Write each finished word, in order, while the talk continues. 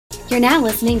You're now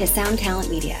listening to Sound Talent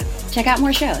Media. Check out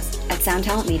more shows at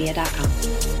soundtalentmedia.com.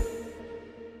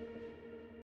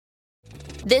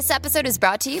 This episode is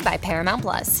brought to you by Paramount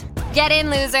Plus. Get in,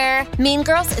 loser! Mean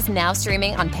Girls is now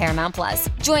streaming on Paramount Plus.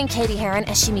 Join Katie Heron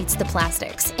as she meets the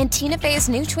plastics in Tina Fey's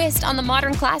new twist on the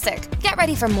modern classic. Get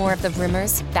ready for more of the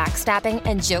rumors, backstabbing,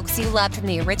 and jokes you loved from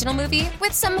the original movie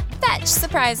with some fetch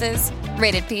surprises.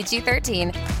 Rated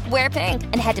PG-13. Wear pink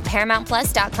and head to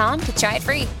ParamountPlus.com to try it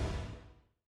free.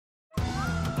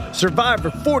 Survivor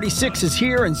 46 is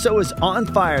here, and so is On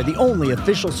Fire, the only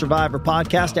official Survivor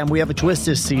podcast, and we have a twist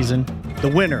this season. The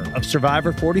winner of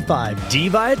Survivor 45, Dee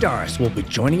Valladares, will be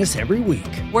joining us every week.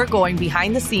 We're going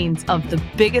behind the scenes of the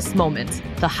biggest moments,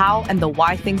 the how and the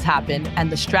why things happen,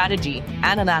 and the strategy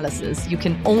and analysis you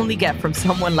can only get from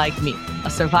someone like me, a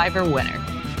Survivor winner.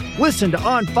 Listen to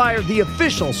On Fire, the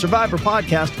official Survivor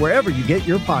podcast, wherever you get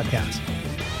your podcasts.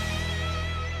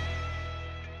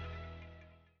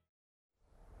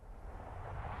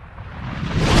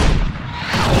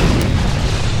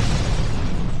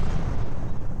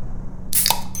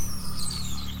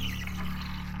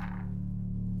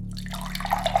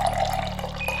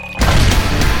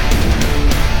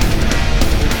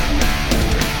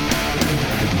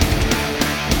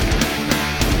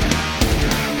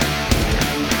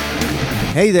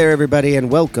 Hey there, everybody, and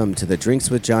welcome to the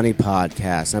Drinks with Johnny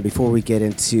podcast. Now, before we get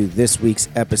into this week's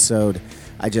episode,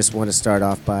 I just want to start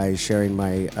off by sharing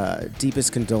my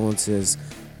deepest condolences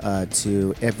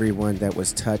to everyone that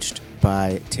was touched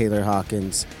by Taylor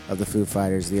Hawkins of the Foo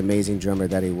Fighters, the amazing drummer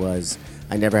that he was.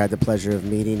 I never had the pleasure of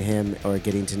meeting him or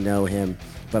getting to know him,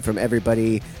 but from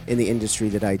everybody in the industry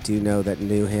that I do know that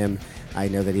knew him, I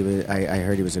know that he was. I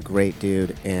heard he was a great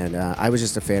dude, and I was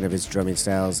just a fan of his drumming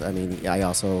styles. I mean, I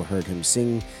also heard him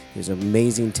sing. He was an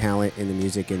amazing talent in the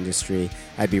music industry.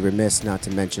 I'd be remiss not to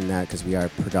mention that because we are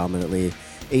predominantly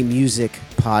a music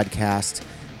podcast,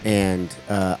 and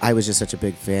I was just such a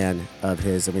big fan of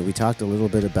his. I mean, we talked a little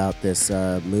bit about this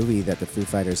movie that the Foo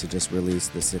Fighters had just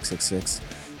released, the 666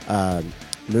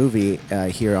 movie,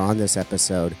 here on this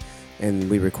episode.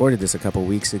 And we recorded this a couple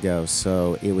weeks ago,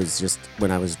 so it was just when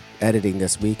I was editing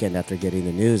this weekend after getting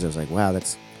the news, I was like, wow,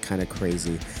 that's kind of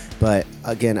crazy. But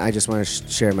again, I just want to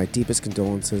share my deepest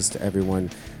condolences to everyone,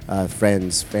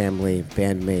 friends, family,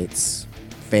 bandmates,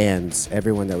 fans,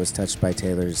 everyone that was touched by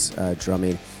Taylor's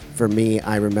drumming. For me,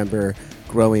 I remember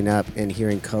growing up and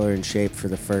hearing Color and Shape for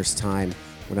the first time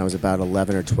when I was about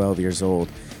 11 or 12 years old.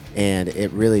 And it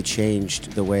really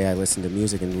changed the way I listened to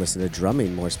music and listened to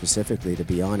drumming more specifically, to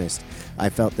be honest. I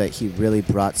felt that he really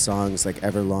brought songs like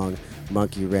Everlong,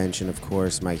 Monkey Wrench, and of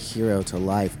course, My Hero to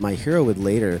life. My Hero would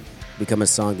later become a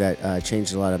song that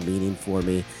changed a lot of meaning for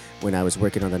me when I was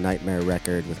working on the Nightmare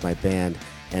record with my band,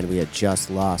 and we had just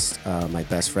lost my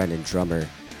best friend and drummer.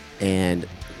 And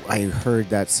I heard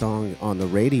that song on the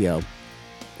radio.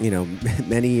 You know,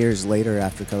 many years later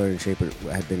after Color and Shape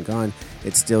had been gone,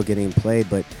 it's still getting played,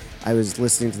 but I was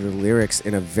listening to the lyrics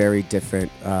in a very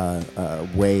different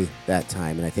way that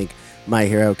time. And I think My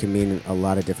Hero can mean a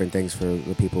lot of different things for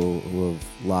the people who have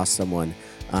lost someone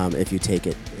if you take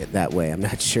it that way. I'm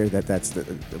not sure that that's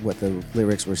what the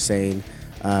lyrics were saying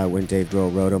when Dave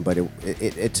Grohl wrote them, but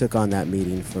it took on that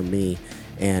meaning for me.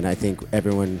 And I think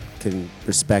everyone can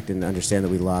respect and understand that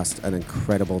we lost an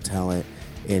incredible talent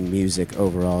in music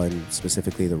overall, and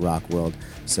specifically the rock world.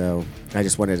 So I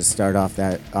just wanted to start off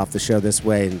the show this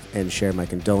way and share my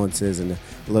condolences and a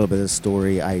little bit of the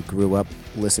story. I grew up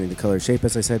listening to Color Shape,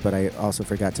 as I said, but I also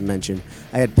forgot to mention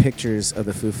I had pictures of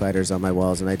the Foo Fighters on my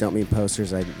walls, and I don't mean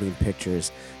posters, I mean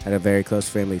pictures. I had a very close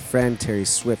family friend, Terry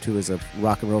Swift, who was a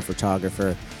rock and roll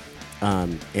photographer,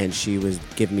 and she was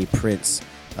giving me prints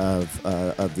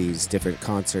of these different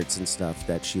concerts and stuff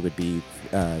that she would be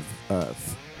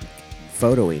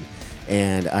photoing,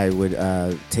 and I would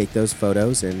take those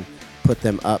photos and put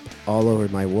them up all over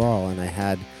my wall. And I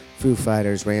had Foo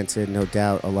Fighters, Rancid, No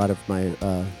Doubt, a lot of my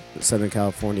Southern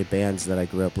California bands that I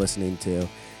grew up listening to.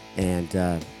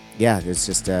 And yeah, it's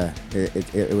just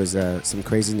it was some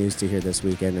crazy news to hear this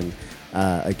weekend.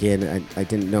 And again, I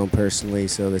didn't know him personally,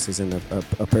 so this isn't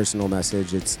a personal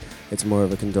message. It's more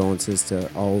of a condolences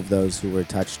to all of those who were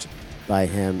touched by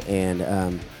him.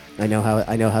 And I know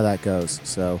how that goes,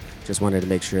 so just wanted to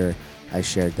make sure I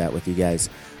shared that with you guys.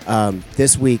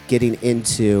 This week, getting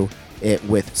into it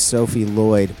with Sophie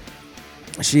Lloyd.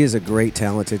 She is a great,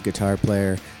 talented guitar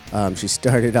player. She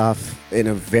started off in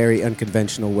a very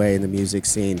unconventional way in the music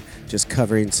scene, just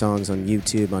covering songs on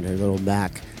YouTube on her little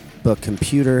Mac book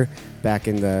Computer back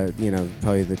in the,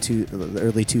 probably the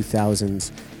early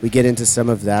 2000s. We get into some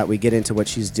of that. We get into what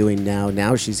she's doing now.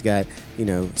 Now she's got,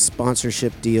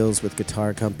 sponsorship deals with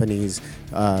guitar companies,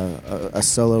 a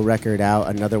solo record out,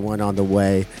 another one on the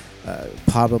way,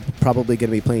 probably going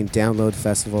to be playing Download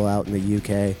Festival out in the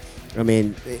UK. I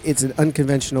mean, it's an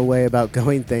unconventional way about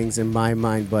going things in my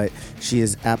mind, but she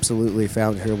has absolutely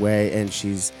found her way, and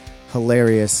she's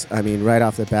hilarious. I mean, right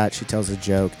off the bat, she tells a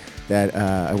joke that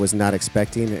I was not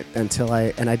expecting until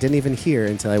I didn't even hear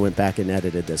until I went back and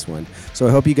edited this one. So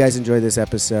I hope you guys enjoy this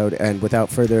episode, and without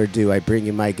further ado, I bring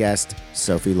you my guest,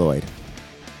 Sophie Lloyd.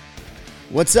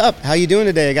 What's up? How you doing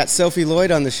today? I got Sophie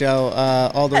Lloyd on the show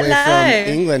all the way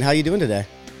from England. How you doing today?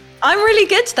 I'm really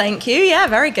good, thank you. Yeah,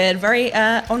 very good. Very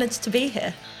honored to be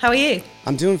here. How are you?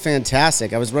 I'm doing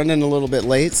fantastic. I was running a little bit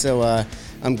late, so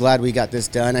I'm glad we got this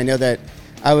done. I know that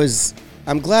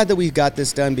I'm glad that we got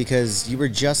this done because you were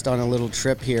just on a little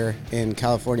trip here in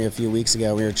California a few weeks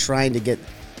ago. We were trying to get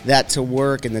that to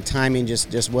work, and the timing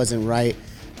just wasn't right.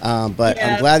 But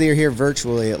yeah. I'm glad that you're here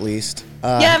virtually, at least.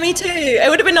 Yeah, me too. It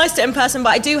would have been nice to in person, but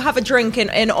I do have a drink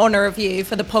in honor of you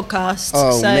for the podcast.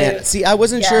 Oh, man. See, I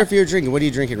wasn't sure if you were drinking. What are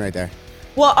you drinking right there?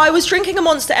 Well, I was drinking a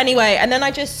Monster anyway, and then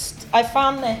I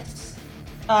found this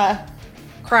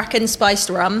Kraken spiced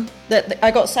rum that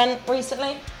I got sent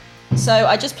recently. So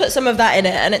I just put some of that in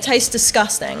it, and it tastes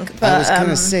disgusting. But I was going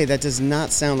to say, that does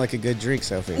not sound like a good drink,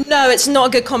 Sophie. No, it's not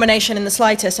a good combination in the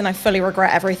slightest, and I fully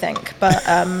regret everything. But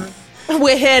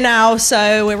we're here now,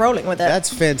 so we're rolling with it.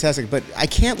 That's fantastic, but I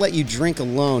can't let you drink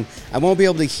alone. I won't be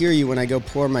able to hear you when I go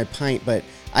pour my pint, but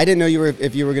I didn't know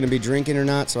if you were going to be drinking or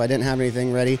not, so I didn't have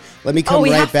anything ready. Let me come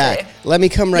right back. Let me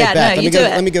come right back.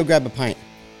 Let me go grab a pint.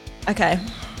 Okay.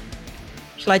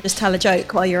 Shall I just tell a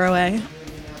joke while you're away?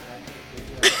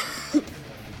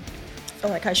 I feel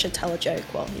like I should tell a joke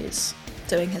while he's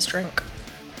doing his drink.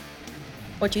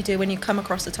 What do you do when you come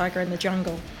across a tiger in the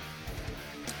jungle?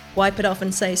 Wipe it off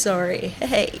and say sorry.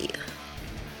 Hey.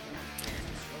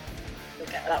 We'll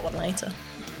get that one later.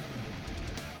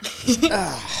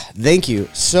 Thank you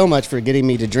so much for getting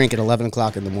me to drink at 11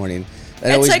 o'clock in the morning.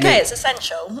 It's okay. It's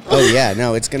essential. Oh, yeah.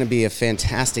 No, it's going to be a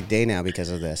fantastic day now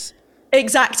because of this.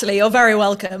 Exactly. You're very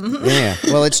welcome. Yeah.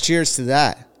 Well, it's cheers to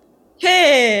that.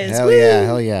 Cheers. Hell yeah.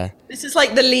 Hell yeah. This is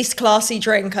like the least classy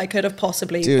drink I could have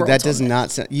possibly Dude, that does not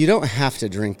sound... You don't have to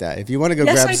drink that. If you want to go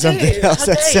grab something else,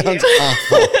 that sounds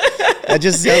awful. That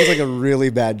just sounds like a really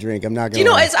bad drink. I'm not going to... Do you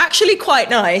know what? It's actually quite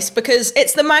nice because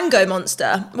it's the Mango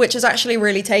Monster, which is actually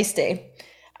really tasty.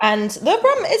 And the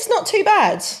rum, it's not too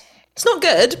bad. It's not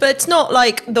good, but it's not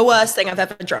like the worst thing I've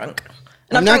ever drunk.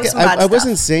 And I've drunk some bad stuff. I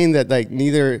wasn't saying that like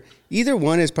either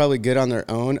one is probably good on their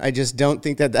own. I just don't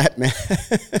think that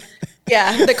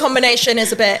Yeah, the combination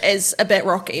is a bit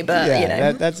rocky, but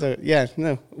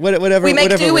whatever. We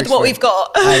make do with what we've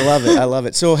got. I love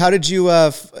it. So how did you,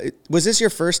 was this your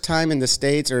first time in the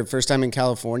States or first time in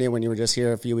California when you were just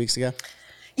here a few weeks ago?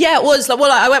 Yeah, it was.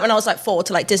 Well, I went when I was like 4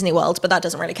 to like Disney World, but that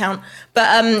doesn't really count.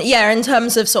 But in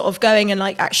terms of sort of going and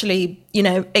like actually,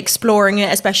 exploring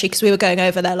it, especially because we were going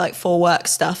over there like for work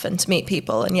stuff and to meet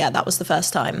people. And yeah, that was the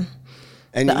first time.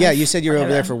 And yeah, you said you were over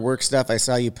there for work stuff. I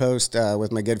saw you post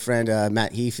with my good friend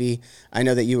Matt Heafy. I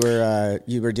know that you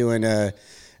were doing I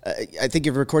think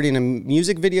you're recording a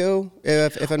music video.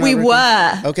 If I'm not we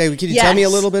were. Okay, can you tell me a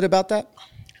little bit about that?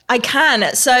 I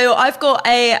can. So I've got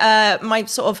my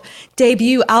sort of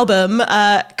debut album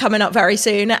coming up very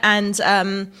soon,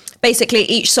 and basically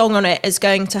each song on it is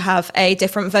going to have a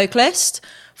different vocalist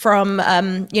from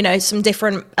some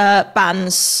different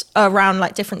bands around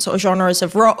like different sort of genres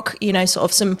of rock, sort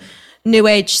of some new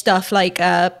age stuff like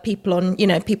people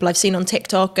I've seen on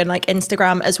TikTok and like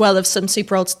Instagram, as well as some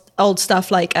super old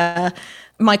stuff like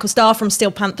Michael Starr from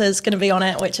Steel Panther's going to be on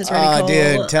it, which is really cool.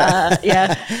 Dude.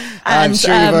 Yeah. I'm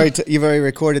sure you've already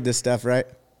recorded this stuff, right?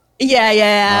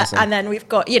 Yeah. Awesome. And then we've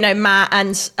got, Matt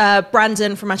and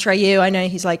Brandon from Atreyu. I know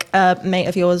he's like a mate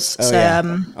of yours. Oh, so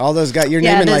yeah. All those guys, you're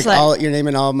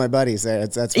naming all of my buddies there.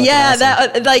 That's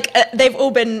awesome. They've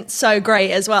all been so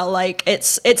great as well. Like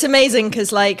it's amazing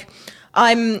because like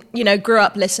I'm, grew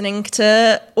up listening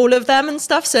to all of them and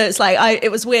stuff. So it's like,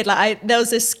 it was weird. Like there was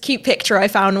this cute picture I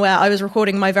found where I was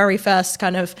recording my very first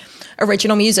kind of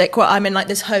original music where I'm in like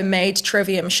this homemade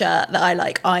Trivium shirt that I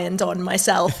like ironed on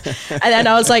myself. And then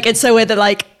I was like, it's so weird that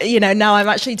like, now I'm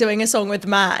actually doing a song with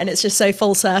Matt and it's just so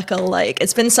full circle. Like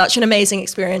it's been such an amazing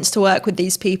experience to work with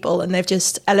these people and they've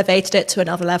just elevated it to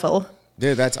another level.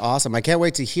 Dude, that's awesome. I can't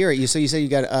wait to hear it. So you say you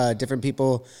got different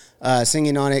people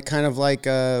singing on it, kind of like,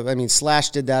 Slash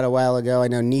did that a while ago. I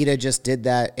know Nita just did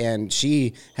that, and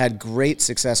she had great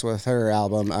success with her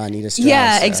album, Nita Strauss.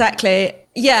 Yeah, exactly.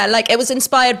 Yeah, like it was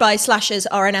inspired by Slash's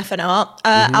RNF&R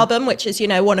album, which is, you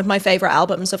know, one of my favorite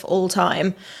albums of all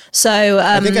time. So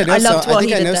I loved what he did there. I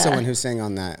think I know someone who sang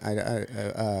on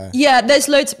that. Yeah, there's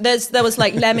loads. There was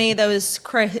like Lemmy, there was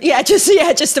Chris. Yeah,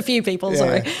 just a few people.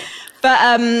 Sorry. But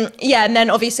and then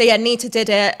obviously Nita did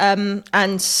it, and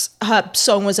her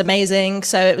song was amazing.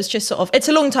 So it was just sort of, it's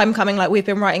a long time coming. Like we've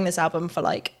been writing this album for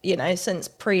like, you know, since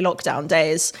pre-lockdown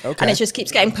days, and it just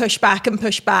keeps getting pushed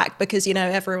back because, you know,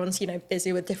 everyone's, you know,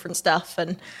 busy with different stuff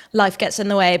and life gets in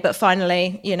the way. But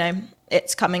finally, you know,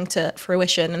 it's coming to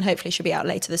fruition and hopefully should be out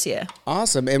later this year.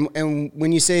 Awesome. And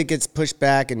when you say it gets pushed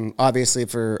back, and obviously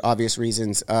for obvious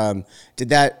reasons, did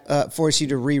that force you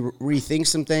to rethink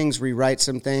some things, rewrite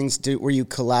some things? Were you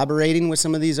collaborating with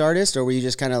some of these artists, or were you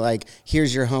just kind of like,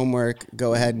 here's your homework,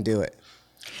 go ahead and do it?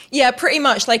 Yeah, pretty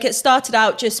much. Like it started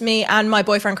out just me and my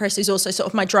boyfriend Chris, who's also sort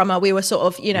of my drummer. We were sort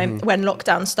of, you know, when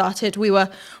lockdown started, we were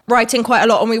writing quite a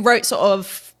lot, and we wrote sort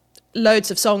of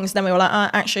loads of songs. Then we were like,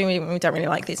 actually, we don't really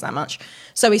like these that much.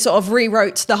 So we sort of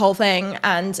rewrote the whole thing,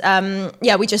 and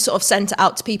we just sort of sent it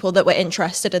out to people that were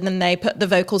interested, and then they put the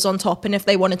vocals on top. And if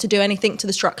they wanted to do anything to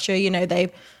the structure,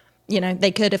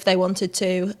 they could if they wanted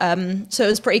to. So it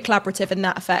was pretty collaborative in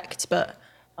that effect. But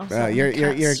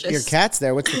your cat's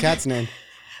there. What's the cat's name?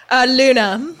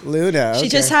 Luna. Okay.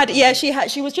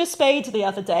 She was just spayed the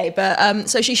other day, but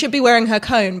so she should be wearing her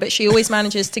cone, but she always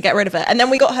manages to get rid of it. And then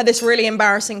we got her this really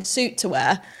embarrassing suit to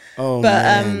wear. Oh,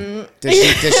 but, man.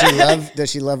 Does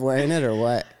she love wearing it or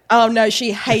what? Oh no,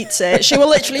 she hates it. She will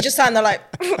literally just stand there like,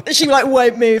 she like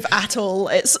won't move at all.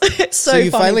 It's so funny.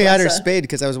 You finally had her spayed,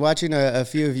 because I was watching a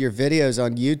few of your videos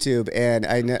on YouTube,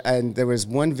 and there was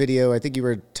one video, I think you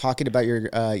were talking about your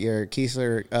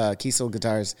Kiesel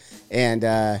guitars,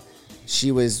 and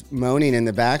she was moaning in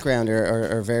the background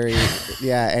or very,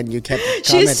 and you kept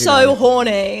commenting. She's so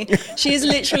horny. She's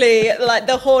literally like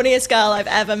the horniest girl I've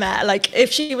ever met. Like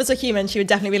if she was a human, she would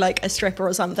definitely be like a stripper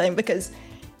or something, because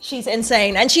she's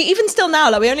insane. And she even still now,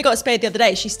 like we only got spayed the other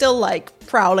day, she's still like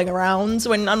prowling around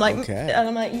when I'm like, and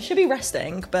I'm like, you should be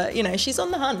resting. But you know, she's on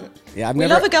the hunt. Yeah, we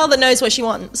love a girl that knows what she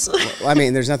wants. Well, I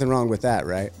mean, there's nothing wrong with that,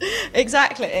 right?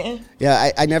 Exactly. Yeah,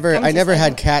 I never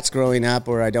had cats growing up,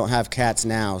 or I don't have cats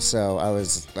now. So I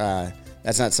was,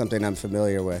 that's not something I'm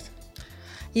familiar with.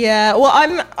 Yeah,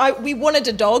 well, we wanted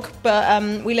a dog,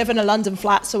 but we live in a London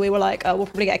flat, so we were like, we'll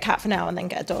probably get a cat for now and then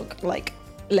get a dog like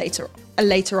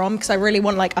later on, because I really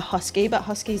want like a husky, but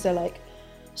huskies are like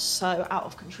so out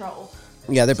of control.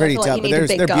 Yeah, they're pretty tough, but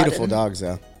they're beautiful dogs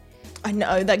though. I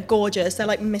know, they're gorgeous. They're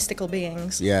like mystical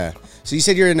beings. Yeah. So you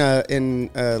said you're in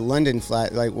a London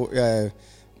flat, like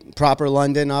proper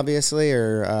London, obviously,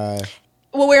 or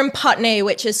Well, we're in Putney,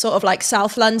 which is sort of like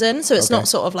South London, so it's not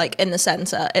sort of like in the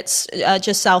centre. It's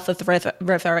just south of the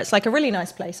river. It's like a really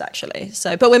nice place, actually.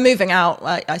 So, but we're moving out.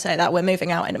 I say that we're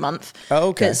moving out in a month. Oh,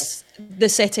 okay. Because the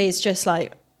city is just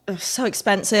like so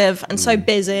expensive and so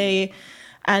busy.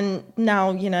 And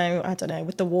now, you know, I don't know,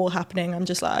 with the war happening, I'm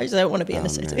just like, I just don't want to be in the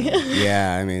city.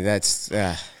 Yeah, I mean, that's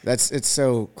it's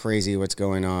so crazy what's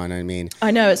going on. I mean,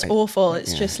 I know, it's awful.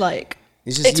 It's just like,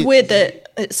 it's weird that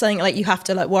it's something like you have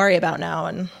to like worry about now.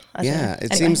 And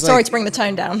it seems like, sorry to bring the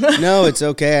tone down. No, it's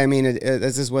okay. I mean,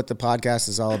 this is what the podcast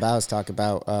is all about, is talk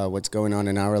about what's going on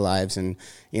in our lives. And,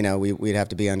 you know, we'd have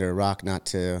to be under a rock not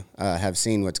to have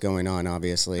seen what's going on,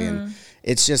 obviously. And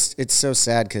it's so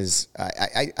sad, because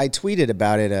I tweeted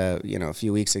about it, a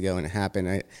few weeks ago, and it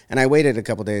happened. I waited a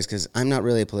couple days, because I'm not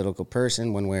really a political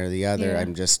person one way or the other. Yeah.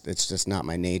 It's just not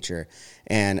my nature.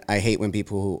 And I hate when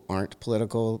people who aren't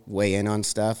political weigh in on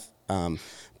stuff.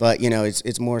 But, you know,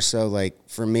 it's more so like,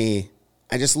 for me,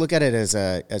 I just look at it as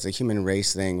a human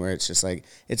race thing, where it's just like,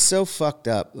 it's so fucked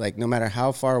up. Like, no matter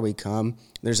how far we come,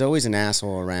 there's always an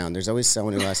asshole around. There's always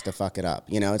someone who has to fuck it up.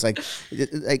 You know, it's like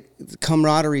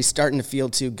camaraderie starting to feel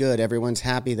too good. Everyone's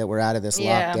happy that we're out of this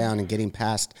lockdown and getting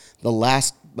past the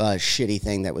last shitty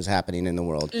thing that was happening in the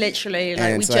world. Literally,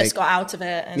 like we just got out of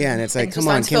it. And it's like, come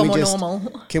on,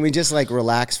 can we just like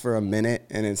relax for a minute?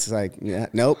 And it's like,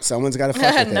 nope, someone's got to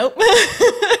fuck with nope.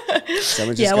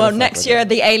 it. Next year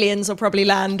the aliens will probably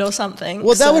land or something.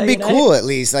 Well, that would be cool, at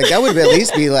least. Like, that would at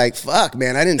least be like, fuck,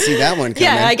 man, I didn't see that one coming.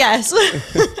 Yeah, I guess.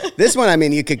 This one, I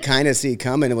mean, you could kind of see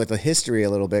coming with the history a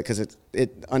little bit, because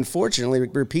it unfortunately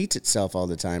repeats itself all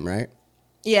the time, right?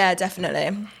 Yeah,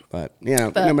 definitely. But, you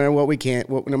know, no matter what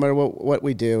no matter what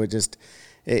we do,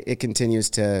 it continues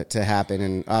to happen.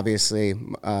 And obviously,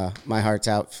 my heart's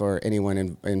out for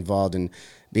anyone involved in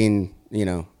being, you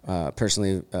know,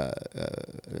 personally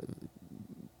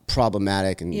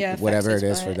problematic and whatever it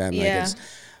is for them. Yeah. Like, it's,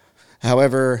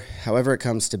 however it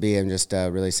comes to be, I'm just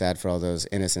really sad for all those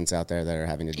innocents out there that are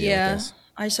having to deal with this.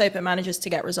 I just hope it manages to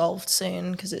get resolved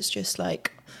soon, because it's just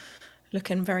like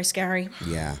looking very scary.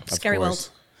 Yeah, scary world.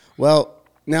 Well,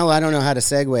 no, I don't know how to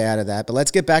segue out of that, but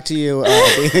let's get back to you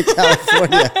being in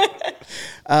California.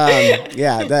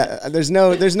 There's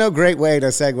no great way to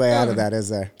segue out of that, is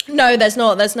there? No, there's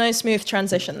not. There's no smooth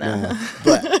transition there. No.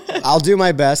 But I'll do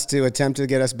my best to attempt to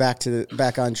get us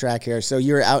back on track here. So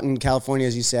you're out in California,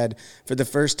 as you said, for the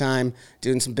first time,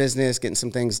 doing some business, getting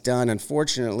some things done.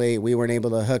 Unfortunately, we weren't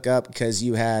able to hook up because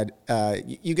you had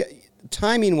you got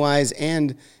timing wise,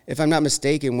 and if I'm not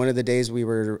mistaken, one of the days we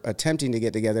were attempting to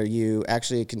get together, you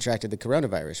actually contracted the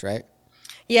coronavirus, right?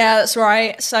 Yeah, that's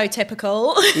right. So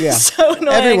typical. Yeah. So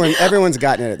annoying. Everyone's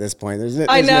gotten it at this point. There's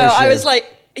I know. No I was like,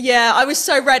 yeah, I was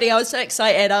so ready. I was so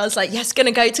excited. I was like, yes,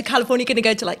 gonna go to California, gonna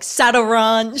go to like Saddle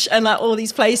Ranch and like all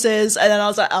these places. And then I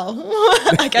was like,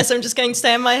 oh, I guess I'm just going to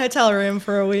stay in my hotel room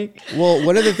for a week. Well,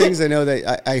 one of the things I know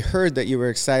that I heard that you were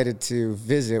excited to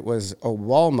visit was a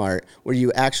Walmart. Were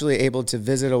you actually able to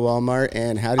visit a Walmart,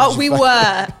 and how did you we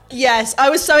were. Yes, I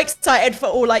was so excited for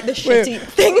all like the shitty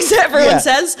things everyone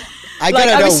says. I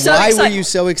gotta know, why were you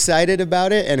so excited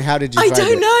about it, and how did you find it? I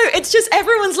don't know. It's just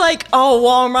everyone's like, oh,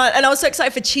 Walmart. And I was so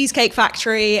excited for Cheesecake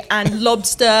Factory and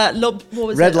Lobster.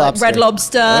 Red Lobster. Red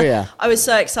Lobster. Oh, yeah. I was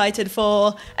so excited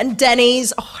for. And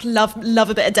Denny's. Oh, love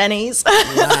a bit of Denny's.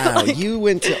 Wow, you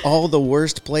went to all the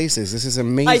worst places. This is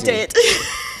amazing. I did.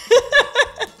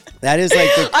 That is like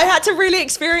I had to really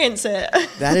experience it.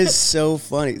 That is so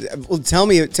funny. Well, tell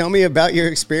me about your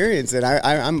experience, and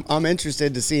I'm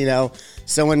interested to see,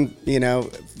 someone,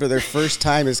 for their first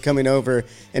time is coming over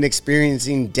and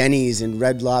experiencing Denny's and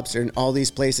Red Lobster and all these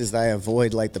places that I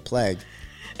avoid like the plague.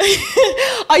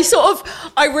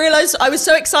 I realized I was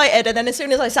so excited, and then as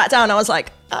soon as I sat down, I was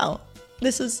like, oh,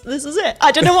 this is it.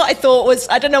 I don't know what I thought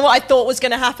was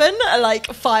going to happen. Like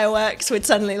fireworks would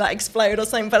suddenly like explode or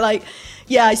something, but like,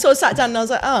 yeah, I sort of sat down and I was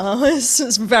like, oh, this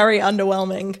is very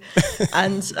underwhelming.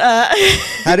 And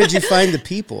how did you find the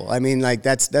people? I mean, like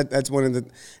that's one of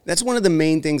the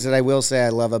main things that I will say I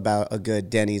love about a good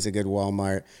Denny's, a good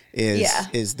Walmart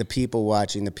is the people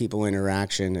watching, the people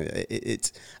interaction.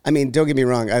 I mean, don't get me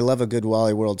wrong, I love a good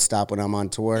Wally World stop when I'm on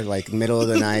tour, like middle of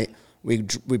the night. We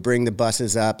bring the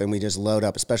buses up and we just load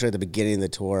up, especially at the beginning of the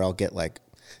tour. I'll get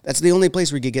that's the only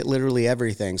place where you get literally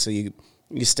everything. So you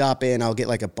stop in, I'll get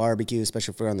like a barbecue,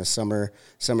 especially if we're on the summer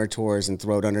tours, and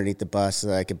throw it underneath the bus so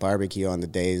that I could barbecue on the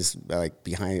days like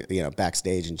behind,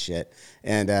 backstage and shit.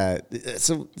 And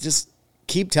so just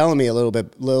keep telling me a little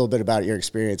bit about your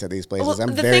experience at these places. Well,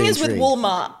 I'm the very thing is intrigued. with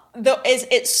Walmart,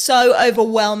 it's so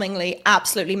overwhelmingly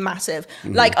absolutely massive.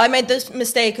 Mm-hmm. Like I made this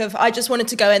mistake of I just wanted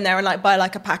to go in there and like buy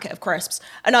like a packet of crisps,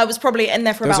 and I was probably in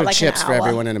there for about like an hour. Those are chips for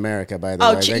everyone in America, by the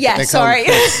way. Yeah, sorry.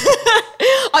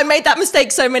 I made that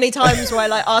mistake so many times where I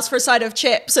like asked for a side of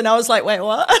chips, and I was like, wait,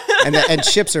 what? and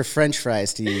chips are French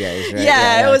fries to you guys, right?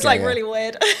 Yeah, it was really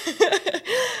weird.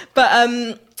 But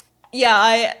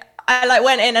I like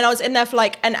went in and I was in there for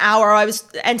like an hour. I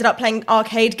ended up playing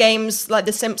arcade games like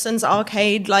the Simpsons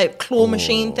arcade like claw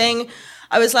machine thing.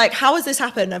 I was like, how has this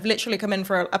happened? I've literally come in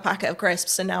for a packet of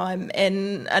crisps and now I'm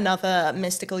in another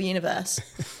mystical universe.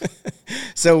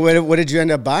 So what did you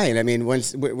end up buying? I mean,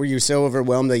 were you so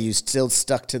overwhelmed that you still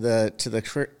stuck to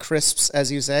the crisps,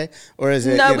 as you say, or is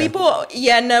it? No, we bought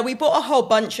a whole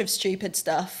bunch of stupid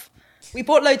stuff. We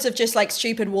bought loads of just like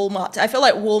stupid Walmart. I feel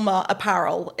like Walmart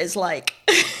apparel is like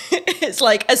it's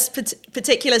like a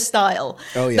particular style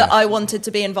that I wanted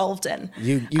to be involed in.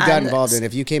 You got involved in.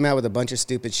 If you came out with a bunch of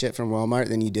stupid shit from Walmart,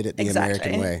 then you did it the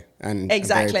American way. And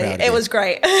exactly, it was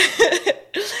great.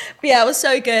 But yeah, it was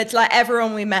so good. Like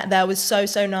everyone we met there was so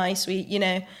nice. We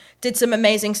did some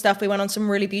amazing stuff. We went on some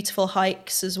really beautiful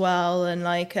hikes as well, and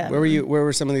like where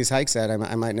were some of these hikes at?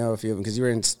 I might know a few of them because you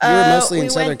were mostly in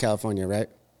Southern California, right?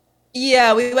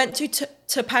 Yeah, we went to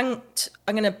Topanga.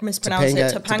 I'm going to mispronounce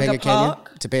it. Topanga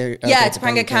Park.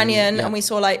 Topanga Canyon, yeah. And we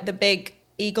saw like the big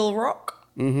Eagle Rock.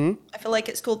 Mm-hmm. I feel like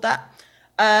it's called that.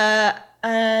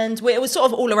 And it was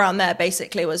sort of all around there.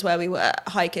 Basically, was where we were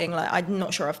hiking. Like I'm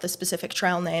not sure of the specific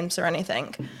trail names or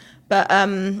anything, but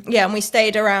and we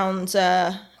stayed around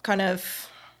kind of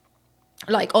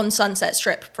like on Sunset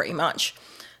Strip, pretty much.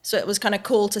 So it was kind of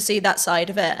cool to see that side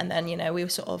of it. And then, we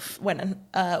sort of went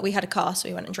and we had a car, so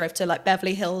we went and drove to like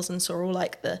Beverly Hills and saw all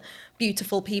like the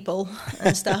beautiful people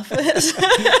and stuff.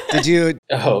 Did you?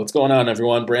 Oh, what's going on,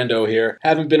 everyone? Brando here.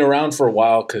 Haven't been around for a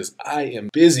while because I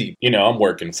am busy. I'm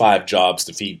working 5 jobs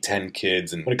to feed 10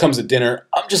 kids. And when it comes to dinner,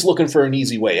 I'm just looking for an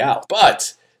easy way out.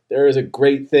 But there is a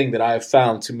great thing that I have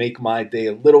found to make my day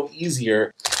a little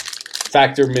easier.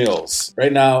 Factor Meals.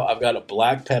 Right now, I've got a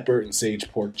black pepper and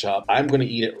sage pork chop. I'm going to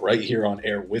eat it right here on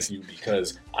air with you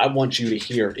because I want you to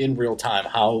hear in real time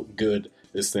how good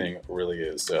this thing really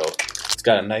is. So it's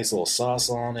got a nice little sauce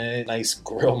on it, nice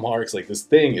grill marks. Like, this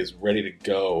thing is ready to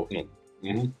go.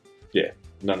 Mm-hmm. Yeah.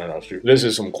 No. This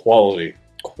is some quality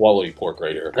pork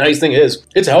right here. The nice thing is,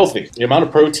 it's healthy. The amount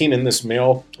of protein in this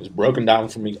meal is broken down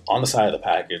for me on the side of the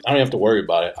package. I don't have to worry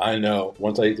about it. I know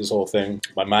once I eat this whole thing,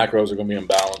 my macros are going to be in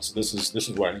balance. This is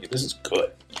what I need. This is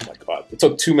good. Oh my God. It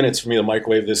took 2 minutes for me to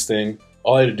microwave this thing.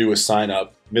 All I had to do was sign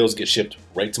up. Meals get shipped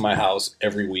right to my house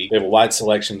every week. They have a wide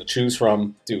selection to choose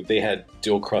from. Dude, they had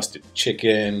dill-crusted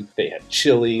chicken. They had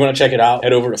chili. You want to check it out?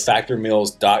 Head over to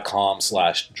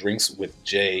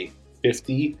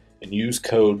factormeals.com/drinkswithj50 and use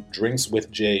code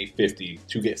drinkswithj50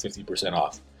 to get 50%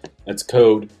 off. That's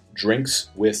code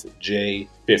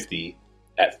drinkswithj50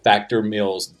 at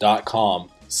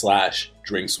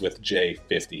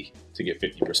factormeals.com/drinkswithj50 to get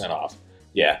 50% off.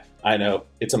 Yeah, I know,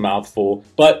 it's a mouthful,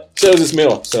 but so is this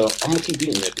meal. So I'm going to keep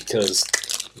eating it because,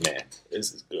 man,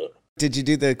 this is good. Did you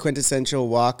do the quintessential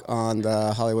walk on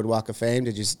the Hollywood Walk of Fame?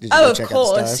 Did you go check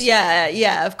out the stars?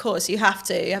 Yeah, of course. You have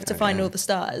to. You have to find all the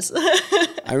stars.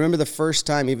 I remember the first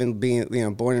time, even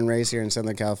being born and raised here in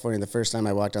Southern California, the first time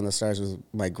I walked on the stars was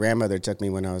my grandmother took me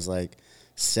when I was like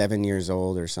 7 years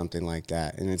old or something like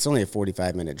that. And it's only a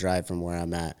 45-minute drive from where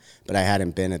I'm at, but I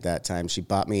hadn't been at that time. She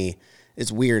bought me,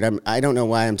 it's weird, I don't know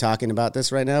why I'm talking about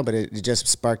this right now, but it just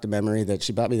sparked a memory that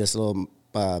she bought me this little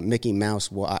Mickey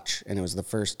Mouse watch, and it was the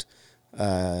first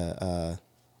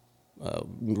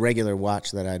regular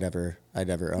watch that I'd ever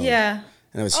owned. Yeah.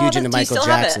 And I was huge into Michael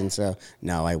Jackson, so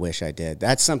no, I wish I did.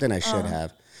 That's something I should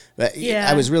have. But yeah.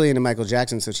 I was really into Michael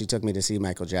Jackson, so she took me to see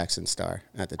Michael Jackson's star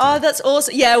at the time. Oh, that's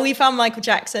awesome. Yeah, we found Michael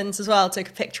Jackson's as well. Took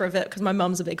a picture of it because my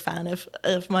mum's a big fan of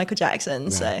Michael Jackson,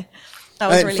 right. So that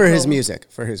was really cool.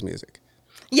 For his music.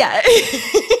 Yeah.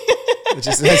 Let's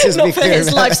just not for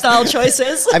his lifestyle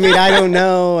choices. I mean, I don't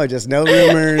know. I just know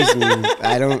rumors, and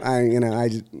I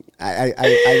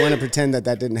want to pretend that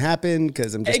didn't happen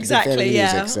because I'm just a big fan of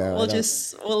music. So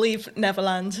we'll leave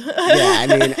Neverland. Yeah, I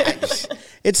mean,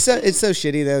 it's so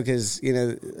shitty though because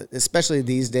especially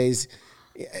these days,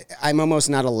 I'm almost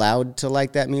not allowed to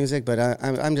like that music. But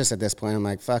I'm just at this point. I'm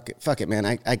like, fuck it, man.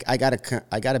 I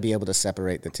gotta be able to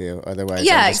separate the two. Otherwise,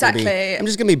 yeah, I'm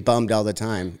just gonna be bummed all the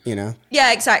time. Yeah,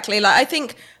 exactly. Like I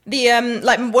think the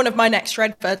like one of my next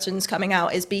Shred versions coming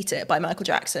out is "Beat It" by Michael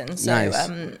Jackson. So nice.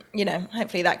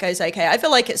 Hopefully that goes okay. I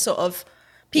feel like it's sort of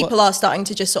people are starting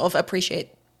to just sort of appreciate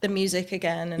the music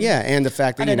again. And and the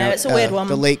fact that it's a weird one.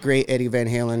 The late great Eddie Van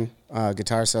Halen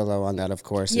guitar solo on that, of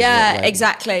course. Yeah,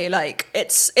 exactly. Like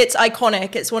it's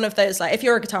iconic. It's one of those, like, if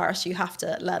you're a guitarist, you have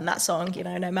to learn that song,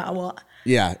 no matter what.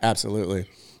 Yeah, absolutely.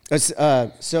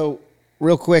 So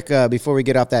real quick before we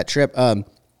get off that trip,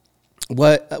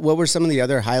 what were some of the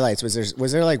other highlights?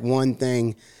 Was there like one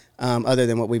thing other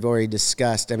than what we've already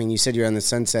discussed? I mean, you said you're on the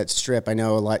Sunset Strip. I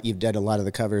know you've done a lot of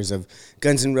the covers of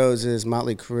Guns N' Roses,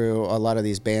 Motley Crue, a lot of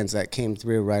these bands that came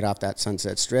through right off that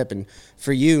Sunset Strip. And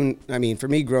for you, I mean, for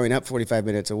me growing up 45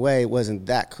 minutes away, it wasn't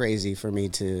that crazy for me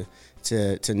to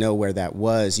know where that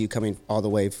was. You coming all the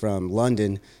way from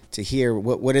London to here,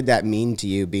 what did that mean to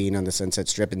you, being on the Sunset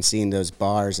Strip and seeing those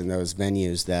bars and those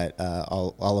venues that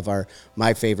all of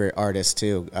my favorite artists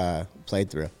too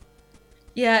played through?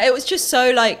 Yeah, it was just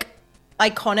so like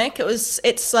iconic.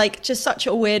 It's like just such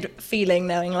a weird feeling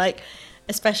knowing, like,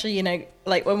 especially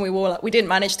like when we didn't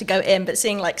manage to go in, but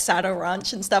seeing like Saddle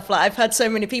Ranch and stuff, like I've heard so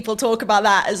many people talk about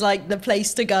that as like the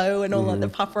place to go and all like the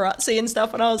paparazzi and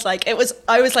stuff, and I was like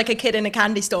like a kid in a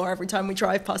candy store. Every time we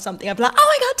drive past something, I'd be like, oh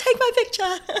my god, take my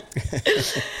picture.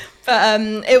 But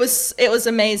it was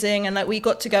amazing, and like we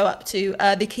got to go up to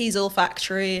the Kiesel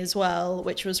factory as well,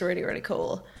 which was really, really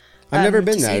cool. I've never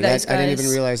been there. I didn't even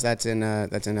realize that's in LA.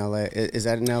 Is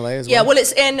that in LA as well? Yeah, well,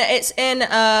 it's in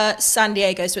San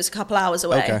Diego, so it's a couple hours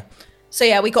away. Okay. So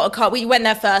yeah, we got a car. We went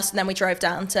there first, and then we drove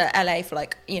down to LA for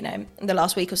like the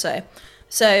last week or so.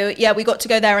 So yeah, we got to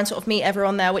go there and sort of meet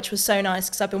everyone there, which was so nice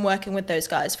because I've been working with those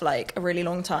guys for like a really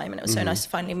long time, and it was so nice to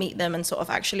finally meet them and sort of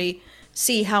actually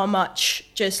see how much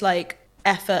just like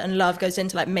effort and love goes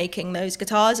into like making those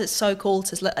guitars. It's so cool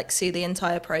to like see the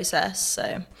entire process.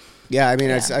 So. Yeah, I mean,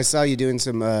 I saw you doing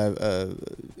some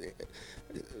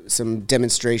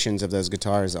demonstrations of those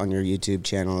guitars on your YouTube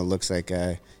channel. It looks like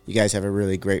you guys have a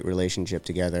really great relationship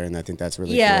together, and I think that's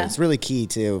really cool. It's really key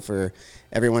too for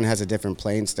everyone has a different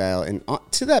playing style. And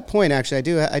to that point, actually,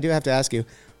 I do have to ask you,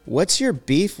 what's your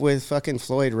beef with fucking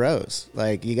Floyd Rose?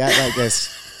 Like, you got like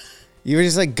this. You were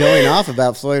just like going off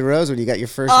about Floyd Rose when you got your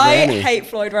first Grammy. I hate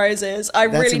Floyd Roses. I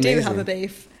really do have a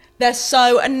beef. They're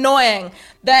so annoying.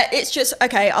 It's just,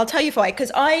 okay, I'll tell you why,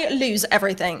 because I lose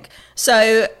everything.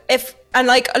 So and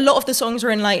like a lot of the songs are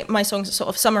in like, my songs are sort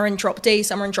of, some are in drop D,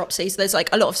 some are in drop C. So there's like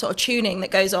a lot of sort of tuning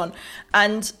that goes on.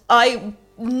 And I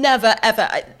never, ever,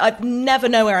 I never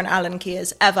know where an Allen key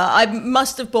is, ever. I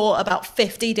must have bought about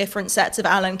 50 different sets of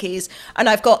Allen keys. And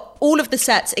I've got all of the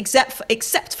sets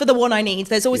except for the one I need.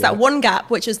 There's always that one gap,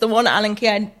 which is the one Allen key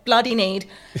I bloody need.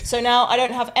 So now I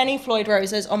don't have any Floyd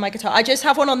Roses on my guitar. I just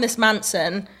have one on this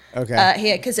Manson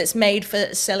here, because it's made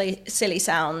for silly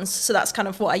sounds. So that's kind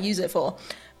of what I use it for.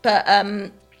 But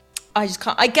I just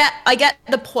can't. I get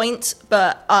the point,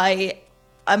 but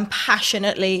I'm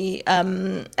passionately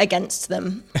against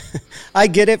them. I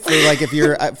get it for like if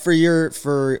you're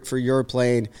for your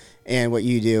playing and what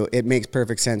you do, it makes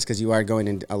perfect sense because you are going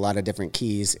in a lot of different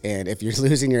keys, and if you're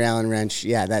losing your Allen wrench,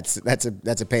 that's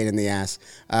a pain in the ass.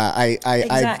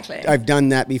 Exactly. I've done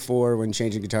that before when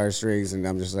changing guitar strings, and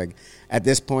I'm just like, at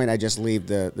this point, I just leave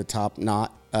the top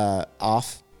knot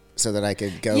off, so that I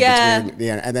could go between,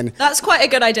 and then that's quite a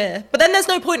good idea. But then there's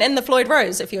no point in the Floyd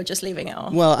Rose if you're just leaving it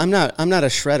off. Well, I'm not a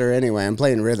shredder anyway. I'm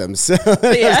playing rhythms. So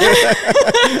Yeah.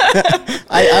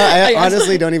 I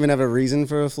honestly don't even have a reason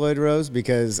for a Floyd Rose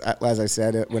because, as I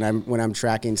said, when I'm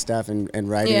tracking stuff and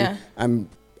writing,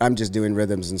 I'm just doing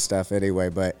rhythms and stuff anyway.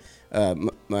 But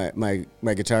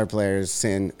my guitar player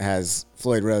Sin has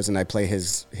Floyd Rose, and I play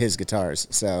his guitars.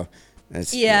 So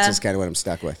that's just kind of what I'm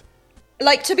stuck with.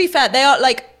 Like, to be fair, they are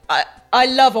like. I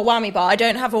love a whammy bar. I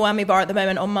don't have a whammy bar at the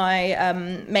moment on my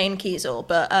main Kiesel,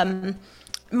 but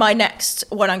my next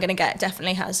one I'm going to get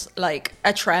definitely has like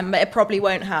a trem, but it probably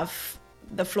won't have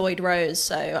the Floyd Rose.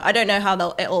 So I don't know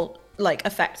how it'll like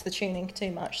affect the tuning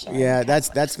too much. So yeah, that's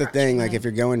the thing. Like if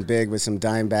you're going big with some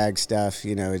dime bag stuff,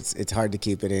 you know, it's hard to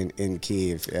keep it in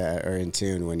key or in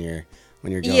tune when you're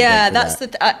going. Yeah, that's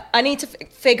I need to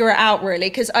figure it out really,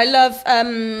 because I love.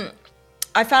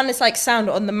 I found this like sound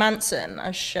on the Manson.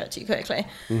 I'll show it to you quickly.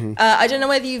 Mm-hmm. I don't know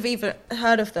whether you've even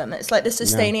heard of them. It's like the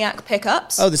Sustainiac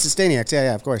pickups. Oh, the Sustainiacs.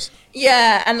 Yeah, of course.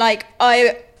 Yeah, and like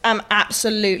I am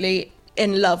absolutely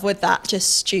in love with that.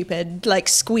 Just stupid, like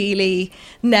squealy,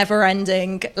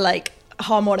 never-ending, like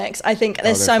harmonics. I think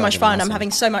there's so much fun. Awesome. I'm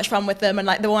having so much fun with them, and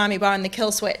like the whammy bar and the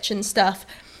kill switch and stuff.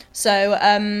 So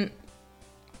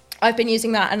I've been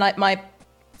using that, and like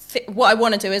what I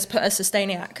want to do is put a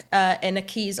Sustainiac in a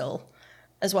Kiesel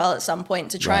as well at some point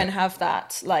to try and have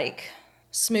that like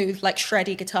smooth, like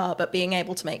shreddy guitar, but being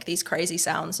able to make these crazy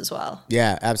sounds as well.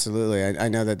 Yeah, absolutely. I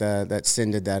know that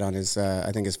Sin did that on his,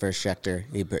 I think his first Schecter.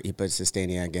 He put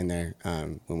Sustainiac in there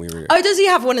when we were. Oh, does he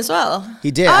have one as well?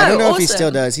 He did. I don't know if he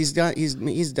still does. He's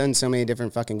done so many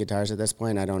different fucking guitars at this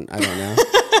point. I don't know.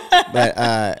 But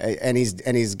and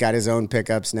he's got his own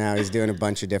pickups now. He's doing a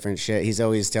bunch of different shit. He's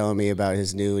always telling me about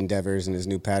his new endeavors and his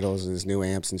new pedals and his new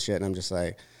amps and shit. And I'm just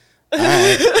like, all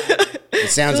right. It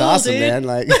sounds cool, awesome, dude. Man.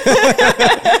 Like,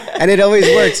 and it always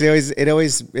works. It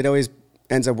always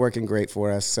ends up working great for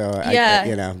us. So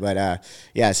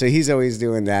so he's always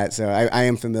doing that. So I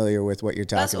am familiar with what you're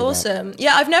talking about. That's awesome.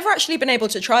 Yeah, I've never actually been able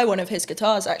to try one of his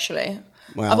guitars. Actually,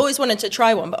 well, I've always wanted to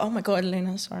try one, but oh my god,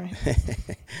 Lena, sorry.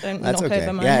 Don't That's knock okay.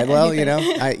 over my. Yeah, well,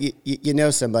 you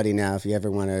know somebody now if you ever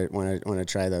want to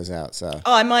try those out. So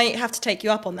I might have to take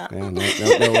you up on that. Yeah,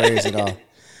 no worries at all.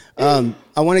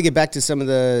 I want to get back to some of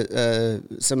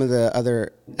the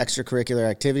other extracurricular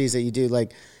activities that you do.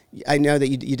 Like, I know that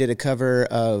you did a cover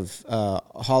of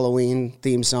Halloween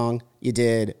theme song. You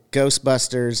did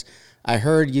Ghostbusters. I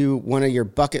heard one of your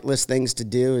bucket list things to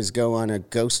do is go on a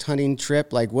ghost hunting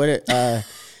trip. Like, what does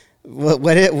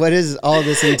all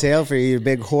this entail for you? You're a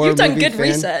big horror movie fan? You've done good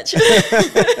research.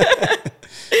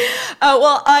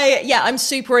 I'm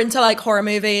super into like horror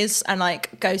movies and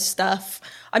like ghost stuff.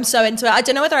 I'm so into it. I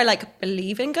don't know whether I like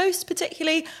believe in ghosts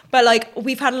particularly, but like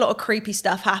we've had a lot of creepy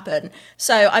stuff happen.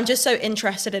 So I'm just so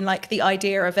interested in like the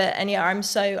idea of it. And yeah,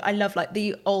 I love like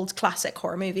the old classic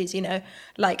horror movies, you know,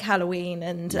 like Halloween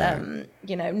and,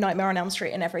 Nightmare on Elm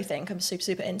Street and everything. I'm super,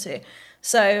 super into.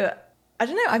 So I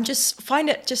don't know. find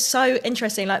it just so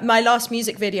interesting. Like my last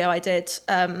music video I did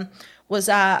was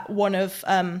at one of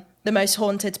the most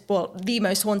haunted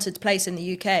place in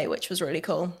the UK, which was really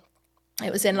cool.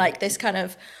 It was in like this kind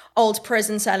of old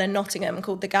prison cell in Nottingham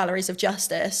called the Galleries of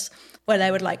Justice, where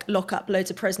they would like lock up loads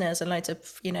of prisoners and loads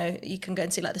of, you can go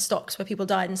and see like the stocks where people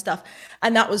died and stuff.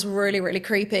 And that was really, really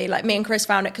creepy. Like me and Chris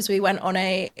found it because we went on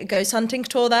a ghost hunting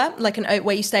tour there, like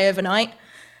where you stay overnight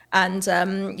and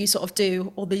you sort of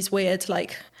do all these weird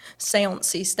like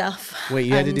seance-y stuff. Wait,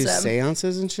 you had to do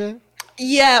seances and shit?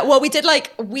 Yeah, well, we did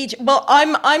like Ouija. Well,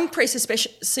 I'm pretty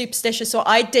superstitious, so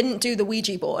I didn't do the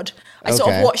Ouija board. I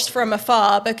sort of watched from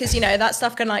afar because that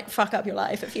stuff can like fuck up your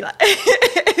life if you like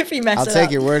if you mess it up. I'll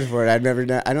take your word for it. I've never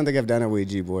done. I don't think I've done a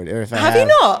Ouija board. Or if I have you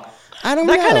not? I don't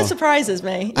know. That kind of surprises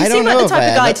me. I You don't seem like know the if type I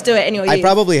of guy have. to do it in your youth. I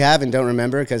probably have and don't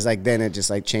remember because like then it just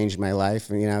like changed my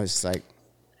life. And it's just like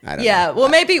I don't know. Well,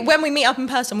 maybe when we meet up in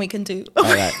person, we can do. All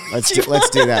right, let's do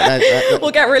that.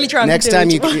 We'll get really drunk. Next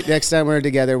time we're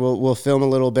together, we'll film a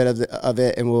little bit of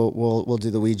it, and we'll do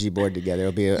the Ouija board together.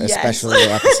 It'll be a special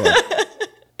little episode.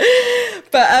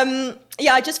 But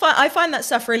I find that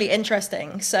stuff really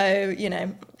interesting. So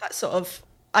that sort of.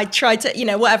 I try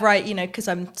to whatever because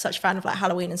I'm such a fan of like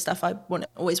Halloween and stuff. I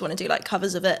always want to do like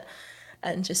covers of it.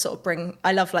 And just sort of bring,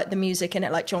 I love like the music in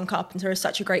it, like John Carpenter is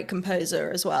such a great composer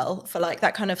as well for like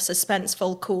that kind of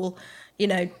suspenseful, cool,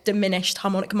 diminished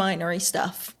harmonic minor-y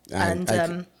stuff.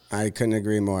 I couldn't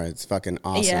agree more. It's fucking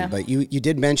awesome. Yeah. But you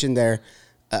did mention there,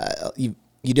 you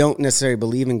don't necessarily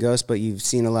believe in ghosts, but you've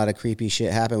seen a lot of creepy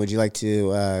shit happen. Would you like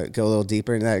to go a little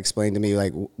deeper into that? Explain to me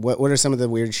like what are some of the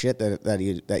weird shit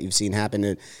that you've seen happen?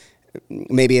 And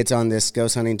maybe it's on this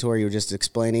ghost hunting tour you were just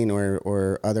explaining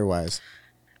or otherwise.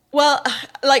 Well,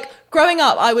 like growing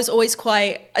up, I was always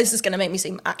quite. This is going to make me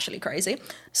seem actually crazy.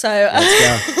 So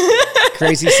let's go,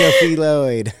 crazy Sophie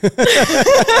Lloyd.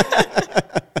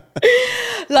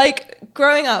 Like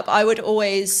growing up, I would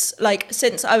always like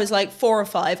since I was like 4 or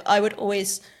 5, I would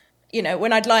always,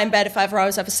 when I'd lie in bed if I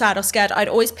was ever sad or scared, I'd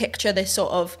always picture this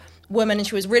sort of woman, and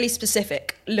she was really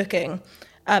specific looking.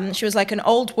 She was like an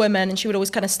old woman, and she would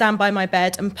always kind of stand by my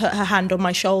bed and put her hand on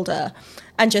my shoulder,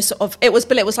 and just sort of it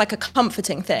was like a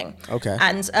comforting thing. Okay.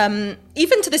 And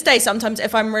even to this day, sometimes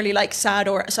if I'm really like sad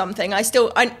or something, I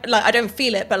don't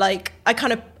feel it, but like I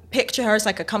kind of picture her as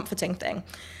like a comforting thing.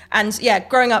 And yeah,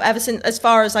 growing up, ever since as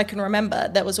far as I can remember,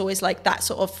 there was always like that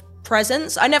sort of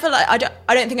presence. I never like I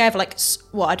don't think I ever like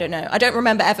I don't know. I don't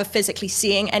remember ever physically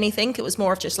seeing anything. It was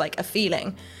more of just like a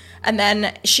feeling. And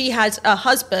then she had a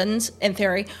husband, in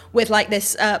theory, with like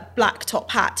this black top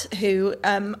hat who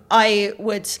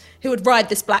would ride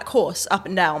this black horse up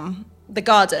and down the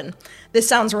garden. This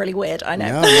sounds really weird, I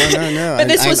know. No. But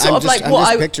this was sort of like what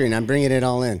I was picturing. I'm bringing it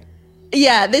all in.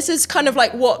 Yeah, this is kind of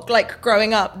like what, like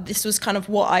growing up, this was kind of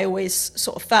what I always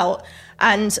sort of felt.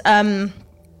 And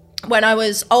when I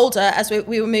was older, as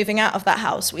we were moving out of that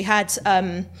house, we had,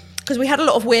 because we had a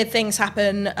lot of weird things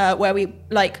happen where we'd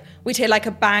hear like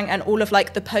a bang and all of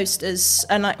like the posters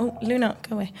and like, oh, Luna,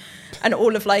 go away. And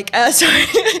all of like,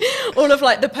 all of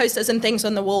like the posters and things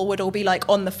on the wall would all be like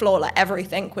on the floor, like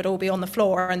everything would all be on the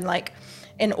floor. And like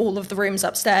in all of the rooms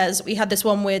upstairs, we had this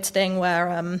one weird thing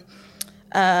where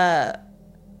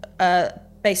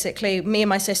basically me and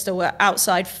my sister were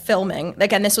outside filming.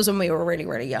 Again, this was when we were really,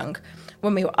 really young.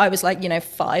 I was like,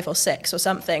 5 or 6 or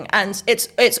something. And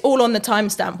it's all on the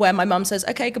timestamp where my mum says,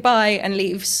 okay, goodbye, and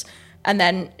leaves. And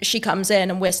then she comes in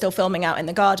and we're still filming out in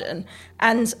the garden.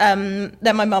 And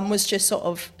then my mum was just sort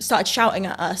of started shouting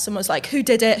at us and was like, who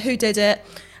did it?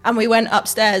 And we went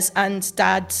upstairs and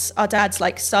our dad's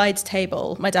like side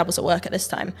table, my dad was at work at this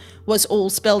time, was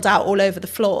all spilled out all over the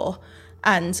floor.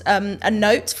 And a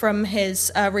note from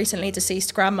his recently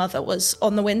deceased grandmother was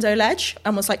on the window ledge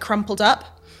and was like crumpled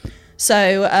up.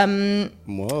 So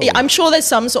yeah, I'm sure there's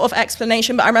some sort of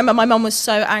explanation, but I remember my mum was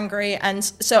so angry, and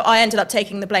so I ended up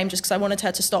taking the blame just because I wanted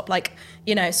her to stop, like,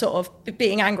 sort of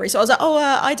being angry. So I was like,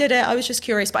 I did it. I was just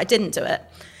curious, but I didn't do it.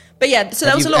 But yeah, so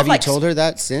there was a lot of like. Have you told her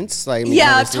that since? Like,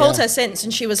 yeah, I've told her since,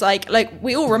 and she was like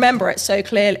we all remember it so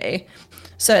clearly.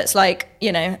 So it's like,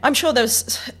 I'm sure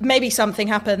there's maybe something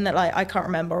happened that like I can't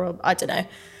remember, or I don't know,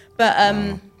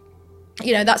 but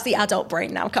that's the adult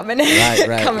brain now coming in.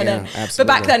 Right, coming in. Absolutely. But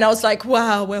back then I was like,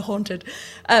 wow, we're haunted.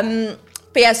 But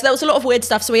yeah, so there was a lot of weird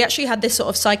stuff. So we actually had this sort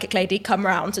of psychic lady come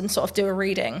round and sort of do a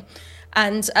reading.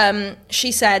 And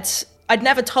she said, I'd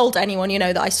never told anyone,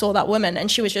 that I saw that woman.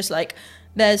 And she was just like,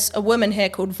 there's a woman here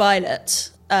called Violet.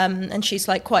 And she's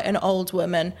like quite an old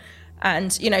woman.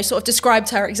 And, sort of described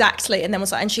her exactly. And then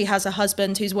was like, and she has a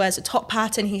husband who wears a top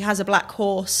hat and he has a black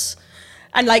horse.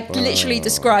 And like literally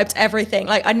described everything.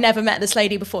 Like I'd never met this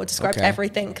lady before, described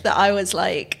everything that I was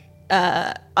like,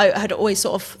 I had always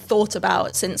sort of thought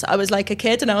about since I was like a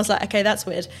kid. And I was like, okay, that's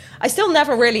weird. I've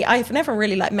never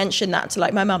really like mentioned that to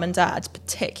like my mum and dad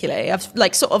particularly. I've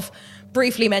like sort of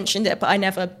briefly mentioned it, but I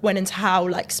never went into how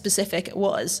like specific it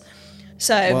was.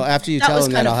 So well, after you tell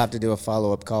them that, I'll have to do a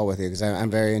follow-up call with you because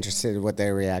I'm very interested in what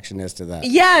their reaction is to that.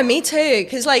 Yeah, me too.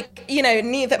 Because like,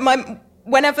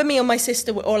 whenever me or my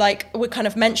sister would kind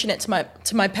of mention it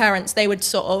to my parents, they would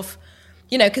sort of,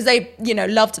 because they,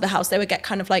 loved the house, they would get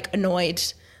kind of like annoyed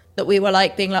that we were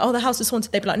like being like, oh, the house is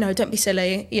haunted, they'd be like, no, don't be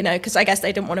silly, you know, because I guess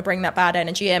they didn't want to bring that bad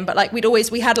energy in. But like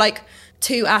we had like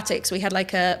 2 attics. We had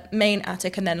like a main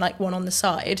attic and then like one on the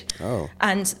side. Oh.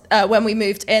 And when we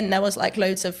moved in, there was like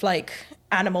loads of like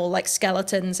animal like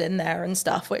skeletons in there and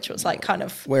stuff, which was like kind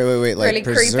of wait, like really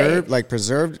preserved, creepy. like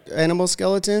preserved animal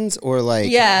skeletons, or like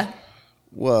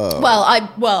Whoa. Well,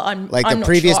 I'm like I'm the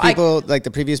previous sure. people, like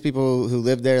the previous people who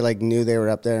lived there, like knew they were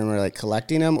up there and were like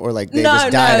collecting them, or like they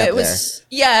just died up it was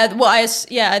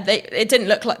it didn't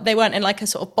look like they weren't in like a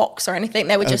sort of box or anything.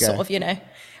 They were just sort of, you know,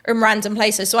 in random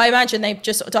places. So I imagine they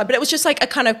just sort of died, but it was just like a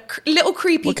kind of little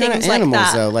creepy what things kind of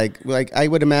animals, like that. though? Like I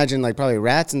would imagine like probably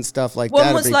rats and stuff like that.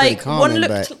 One was be like pretty common,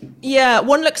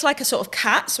 one looks like a sort of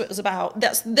cat. So it was about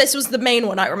this was the main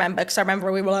one I remember, because I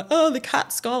remember we were like, oh, the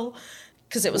cat skull.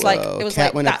 Because it was like it was cat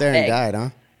like went that up there big. and died, huh?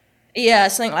 Yeah,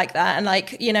 something like that. And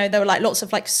like, you know, there were like lots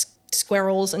of like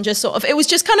squirrels and just sort of, it was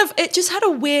just kind of, it just had a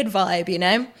weird vibe, you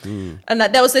know? And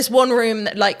like there was this one room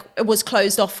that like was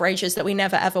closed off for ages that we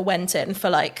never ever went in for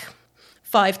like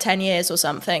 5-10 years or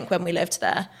something when we lived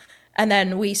there. And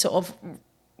then we sort of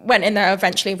went in there,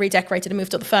 eventually redecorated and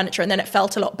moved all the furniture, and then it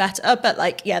felt a lot better. But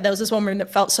like, yeah, there was this one room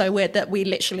that felt so weird that we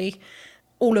literally,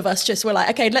 all of us just were like,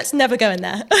 okay, let's never go in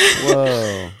there.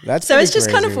 Whoa, that's so it's just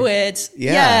crazy. kind of weird.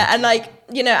 Yeah, and like,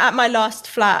 you know, at my last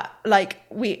flat, like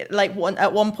we like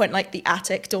at one point like the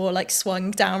attic door like swung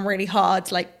down really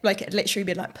hard, like it literally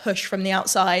been like pushed from the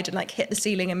outside and like hit the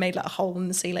ceiling and made like a hole in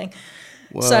the ceiling.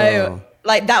 Whoa. So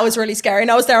like that was really scary,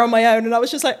 and I was there on my own, and I was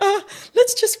just like, oh,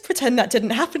 let's just pretend that didn't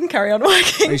happen, carry on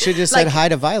working. You should just like, said hi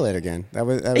to Violet again. That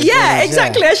was yeah,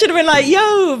 exactly. I should have been like,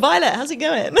 yo, Violet, how's it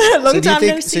going? Long time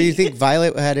no see. So you think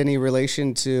Violet had any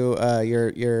relation to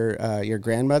your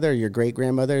grandmother, or your great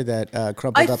grandmother that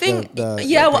crumpled up the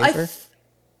paper?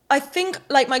 I think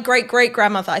like my great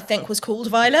grandmother, I think, was called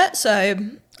Violet. So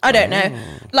I don't know.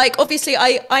 Like obviously,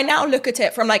 I now look at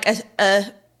it from like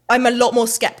I'm a lot more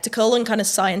skeptical and kind of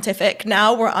scientific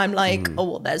now, where I'm like, oh,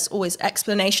 well, there's always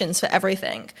explanations for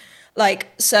everything. Like,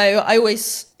 so I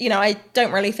always, you know, I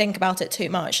don't really think about it too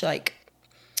much, like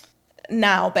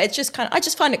now, but it's just kind of, I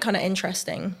just find it kind of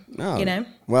interesting, you know?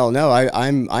 Well, no,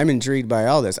 I'm intrigued by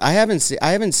all this. I haven't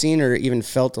seen or even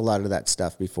felt a lot of that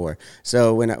stuff before.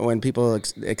 So when people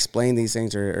explain these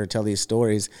things or tell these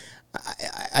stories,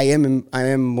 I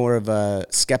am more of a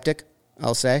skeptic,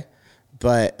 I'll say.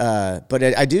 But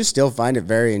I do still find it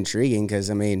very intriguing,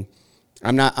 because I mean,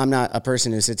 I'm not a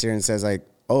person who sits here and says like,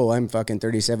 oh, I'm fucking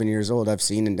 37 years old, I've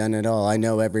seen and done it all, I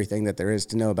know everything that there is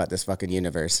to know about this fucking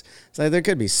universe. So there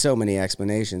could be so many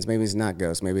explanations. Maybe it's not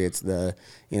ghosts, maybe it's the,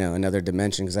 you know, another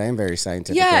dimension, because I am very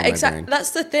scientific. Yeah, exactly. That's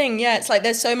the thing. Yeah, it's like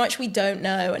there's so much we don't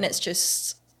know, and it's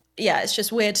just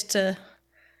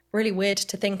really weird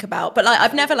to think about. But like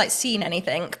I've never like seen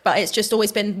anything, but it's just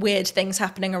always been weird things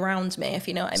happening around me, if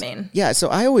you know what I mean. Yeah, so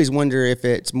I always wonder if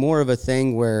it's more of a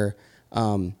thing where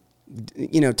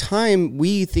you know, time,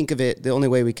 we think of it, the only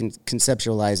way we can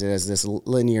conceptualize it as this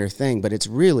linear thing, but it's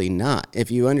really not.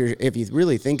 If you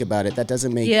really think about it, that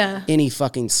doesn't make any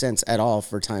fucking sense at all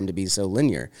for time to be so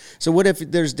linear. So what if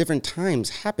there's different times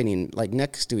happening like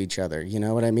next to each other? You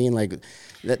know what I mean? Like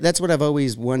that's what I've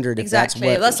always wondered. If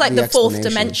exactly. That's like the fourth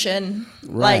dimension.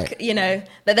 Right. Like, you know,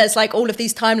 that there's like all of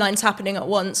these timelines happening at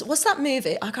once. What's that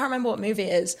movie? I can't remember what movie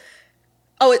it is.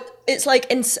 Oh, it's like,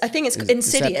 I think it's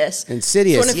Insidious.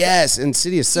 Insidious, yes.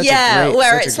 Insidious, such a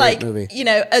great movie. You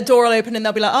know, a door will open and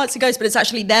they'll be like, oh, it's a ghost, but it's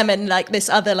actually them in like this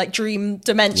other like dream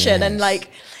dimension. Yes. And like,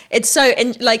 it's so,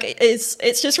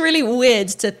 it's just really weird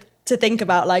to think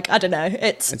about. Like, I don't know.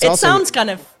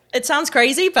 It sounds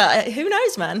crazy, but who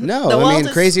knows, man? No, I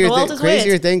mean,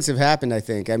 crazier things have happened, I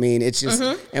think. I mean, it's just,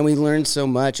 and we learn so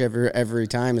much every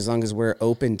time as long as we're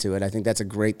open to it. I think that's a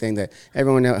great thing that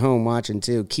everyone at home watching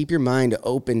too. Keep your mind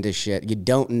open to shit. You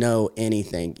don't know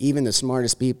anything. Even the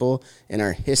smartest people in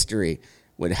our history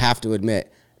would have to admit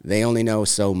they only know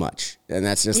so much. And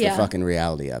that's just the fucking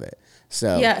reality of it.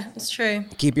 So yeah, it's true.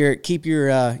 Keep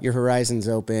your horizons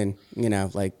open, you know,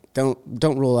 like, don't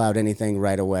rule out anything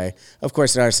right away. Of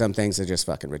course, there are some things that are just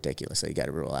fucking ridiculous that you got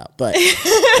to rule out. But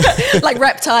like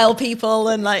reptile people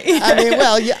and like. I mean,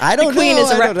 well, yeah, I don't know. Queen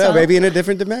is a reptile. Don't know. Maybe in a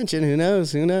different dimension. Who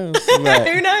knows? But,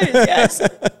 who knows? Yes.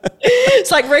 It's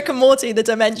like Rick and Morty, the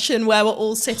dimension where we're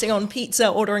all sitting on pizza,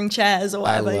 ordering chairs or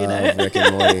whatever. I love Rick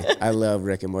and Morty. I love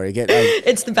Rick and Morty.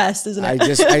 It's the best, isn't it?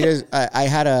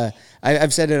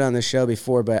 I've said it on the show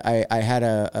before, but I had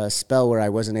a spell where I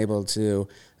wasn't able to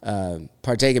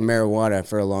partake in marijuana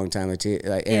for a long time, and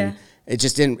it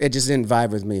just didn't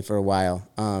vibe with me for a while.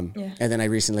 And then I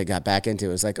recently got back into it.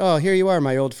 It was like, oh, here you are,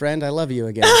 my old friend. I love you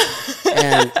again.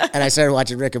 and I started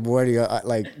watching Rick and Morty,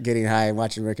 like getting high and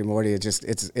watching Rick and Morty.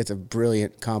 It's a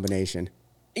brilliant combination.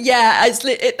 Yeah,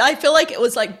 I feel like it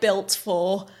was like built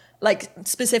for, like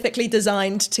specifically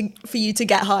designed for you to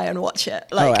get high and watch it.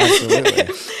 Like,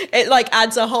 absolutely. It like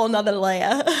adds a whole nother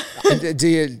layer. Do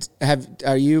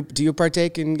you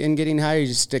partake in getting high, or you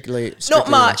just strictly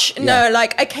not much? No,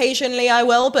 like occasionally I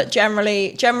will, but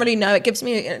generally no. It gives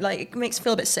me it makes me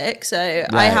feel a bit sick. So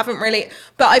right. I haven't really,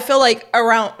 but I feel like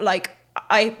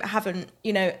I haven't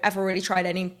ever really tried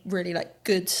any really like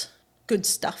good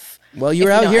stuff. Well,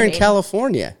 you're out here in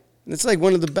California. It's like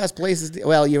one of the best places.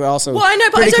 Well, you're also I know,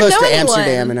 but pretty I don't close know to anyone.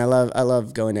 Amsterdam, and I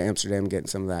love going to Amsterdam and getting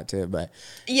some of that too. But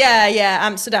yeah,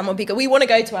 Amsterdam would be good. We want to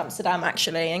go to Amsterdam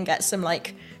actually and get some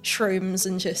like shrooms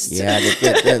and just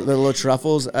the little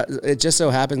truffles. It just so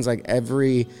happens like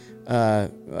every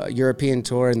European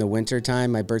tour in the winter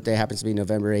time, my birthday happens to be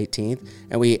November 18th,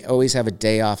 and we always have a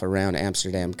day off around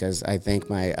Amsterdam because I thank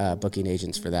my booking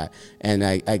agents for that, and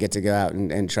I get to go out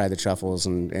and try the truffles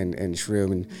and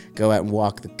shroom and go out and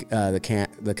walk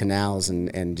the canals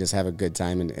and just have a good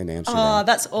time in Amsterdam. Oh,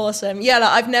 that's awesome. Yeah,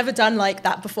 like, I've never done like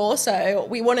that before, so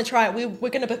we want to try it. We're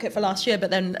going to book it for last year, but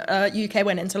then UK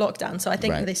went into lockdown, so I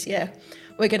think this year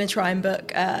we're going to try and book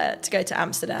to go to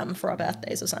Amsterdam for our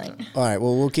birthdays or something. All right.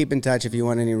 Well, we'll keep in touch if you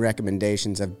want any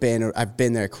recommendations. I've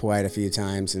been there quite a few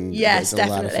times, and yes, it's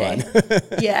definitely. a lot of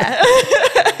fun. Yeah.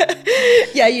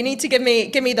 Yeah, you need to give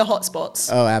me the hot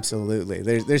spots. Oh, absolutely.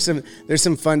 There's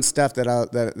some fun stuff that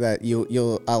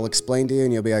I'll explain to you,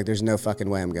 and you'll be like, "There's no fucking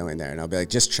way I'm going there," and I'll be like,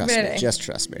 "Just trust me. Just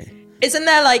trust me." Isn't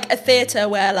there like a theater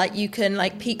where like you can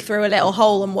like peek through a little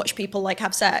hole and watch people like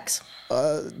have sex?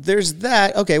 There's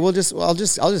that. Okay, I'll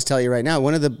just tell you right now.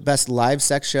 One of the best live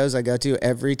sex shows I go to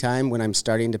every time when I'm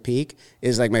starting to peak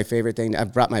is like my favorite thing.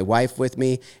 I've brought my wife with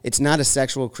me. It's not a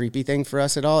sexual creepy thing for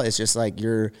us at all. It's just like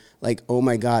you're like, oh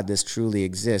my God, this truly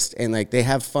exists. And like they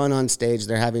have fun on stage.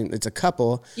 It's a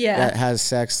couple that has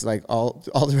sex like all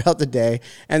throughout the day.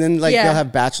 And then like they'll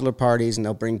have bachelor parties and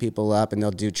they'll bring people up and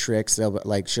they'll do tricks.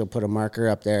 She'll put a marker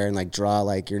up there and like draw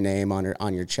like your name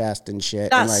on your chest and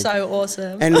shit. That's and, like, so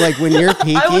awesome. And like when you're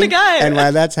peaking, I want to go. And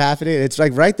while that's happening, it's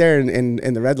like right there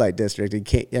in the red light district. You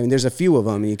can't. I mean, there's a few of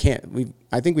them. You can't.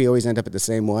 I think we always end up at the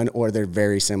same one, or they're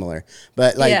very similar.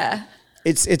 But like,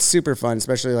 it's super fun,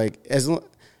 especially like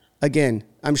again,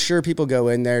 I'm sure people go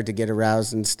in there to get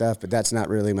aroused and stuff, but that's not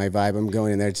really my vibe. I'm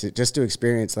going in there just to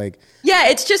experience like... Yeah,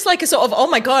 it's just like a sort of, oh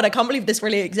my God, I can't believe this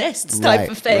really exists type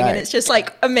of thing. Right. And it's just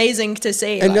like amazing to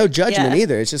see. And like, no judgment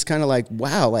either. It's just kind of like,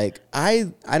 wow, like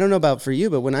I don't know about for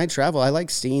you, but when I travel, I like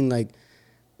seeing like...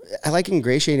 I like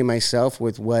ingratiating myself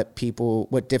with what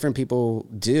different people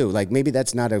do. Like maybe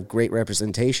that's not a great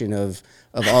representation of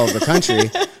all of the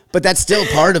country, but that's still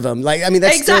part of them. Like, I mean,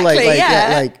 that's still like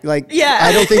I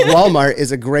don't think Walmart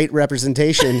is a great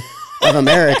representation of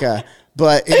America,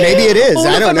 but maybe it is.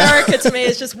 I don't know. America to me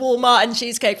is just Walmart and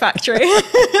Cheesecake Factory.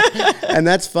 And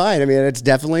that's fine. I mean, it's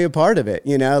definitely a part of it,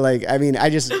 you know, like, I mean,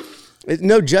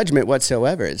 no judgment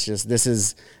whatsoever. It's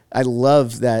just, I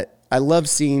love that. I love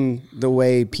seeing the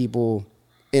way people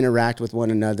interact with one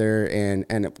another and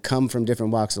come from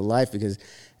different walks of life, because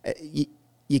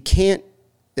you can't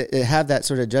have that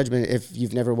sort of judgment if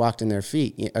you've never walked in their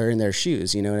feet or in their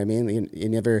shoes. You know what I mean? You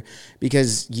never,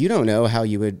 because you don't know how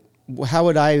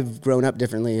would I have grown up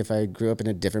differently if I grew up in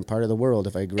a different part of the world,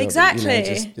 if I grew up,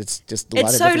 it's just a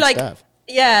lot of different stuff.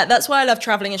 Yeah, that's why I love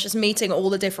traveling. It's just meeting all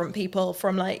the different people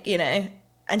from like, you know,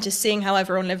 and just seeing how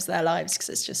everyone lives their lives, because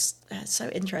it's so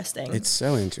interesting. It's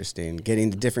so interesting getting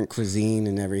the different cuisine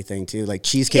and everything too, like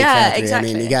Cheesecake Factory.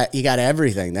 Exactly. I mean, you got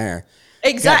everything there.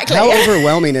 Exactly. How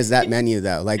overwhelming is that menu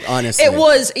though? Like honestly, it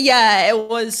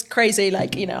was crazy.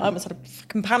 Like, you know, I almost had a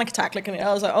fucking panic attack looking at it.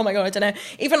 I was like, oh my God, I don't know.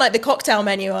 Even like the cocktail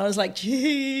menu, I was like,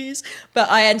 jeez. But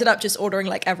I ended up just ordering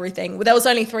like everything. There was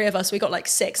only 3 of us. We got like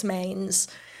 6 mains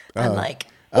and like.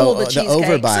 All the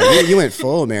overbuy. You went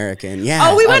full American. Yeah.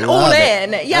 Oh, we went all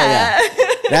in. Yeah. Oh,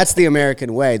 yeah. That's the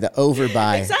American way, the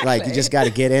overbuy. Exactly. Like you just got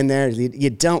to get in there. You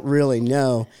don't really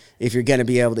know if you're going to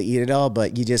be able to eat it all,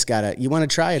 but you just you want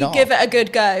to try it all. Give it a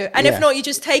good go. And if not, you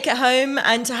just take it home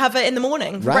and to have it in the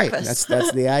morning for breakfast.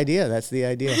 That's the idea. That's the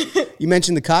idea. You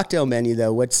mentioned the cocktail menu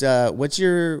though. What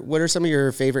are some of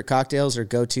your favorite cocktails or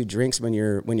go-to drinks when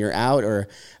you're out? Or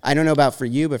I don't know about for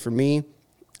you, but for me,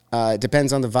 it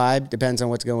depends on the vibe, depends on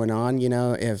what's going on, you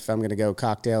know, if I'm going to go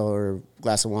cocktail or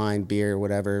glass of wine, beer,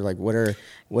 whatever, like what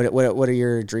are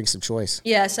your drinks of choice?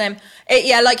 Yeah, same.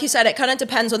 Like you said, it kind of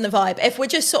depends on the vibe. If we're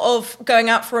just sort of going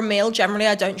out for a meal, generally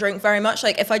I don't drink very much.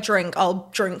 Like if I drink, I'll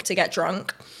drink to get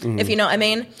drunk, if you know what I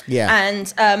mean. Yeah.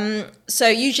 And so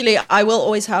usually I will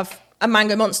always have a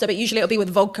mango monster, but usually it'll be with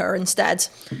vodka instead,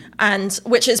 and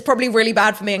which is probably really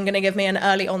bad for me and going to give me an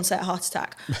early onset heart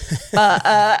attack. But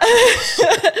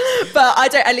but I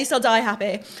don't. At least I'll die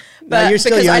happy. But no, you're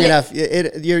still young enough.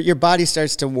 Your body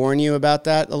starts to warn you about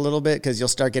that a little bit because you'll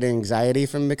start getting anxiety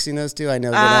from mixing those two. I know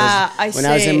that when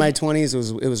I was in my 20s,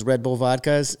 it was Red Bull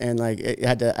vodkas, and like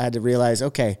I had to realize,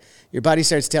 okay, your body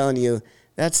starts telling you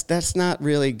that's not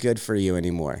really good for you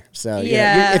anymore. So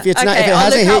if it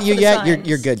hasn't hit you yet,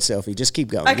 you're good, Sophie. Just keep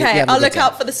going. Okay, I'll look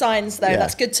out for the signs though. Yeah.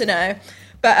 That's good to know.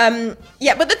 But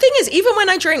but the thing is, even when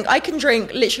I drink, I can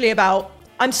drink literally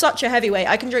I'm such a heavyweight.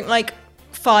 I can drink like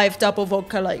 5 double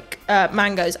vodka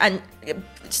mangoes and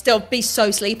still be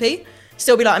so sleepy.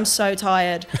 Still be like, I'm so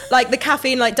tired. Like the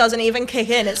caffeine doesn't even kick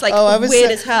in. It's like weird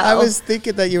as hell. I was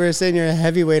thinking that you were saying you're a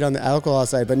heavyweight on the alcohol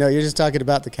side, but no, you're just talking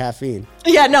about the caffeine.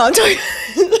 Yeah, no, I'm talking.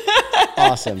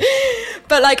 Awesome.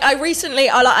 But like I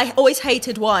always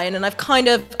hated wine, and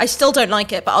I still don't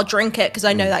like it, but I'll drink it because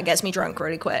I know that gets me drunk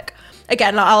really quick.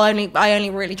 Again, like I only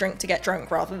really drink to get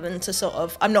drunk rather than to sort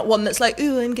of. I'm not one that's like,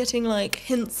 ooh, I'm getting like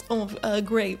hints of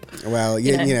grape. Well,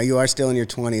 you know, you are still in your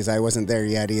 20s. I wasn't there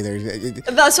yet either.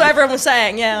 That's what everyone was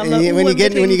saying. Yeah. When you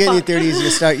get in your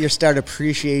 30s, you start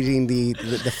appreciating the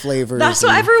flavors. That's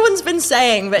what everyone's been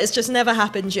saying, but it's just never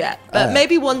happened yet. But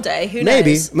maybe one day, who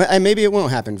knows? Maybe it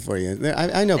won't happen for you.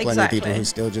 I know plenty of people who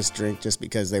still just drink just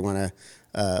because they want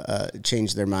to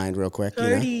change their mind real quick. You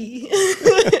know?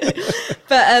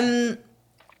 But and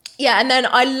then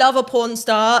I love a porn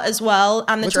star as well,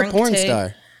 and the what's drink too. What's a porn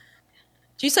star?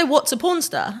 Do you say what's a porn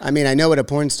star? I mean, I know what a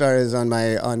porn star is on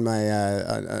my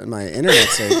internet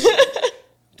search.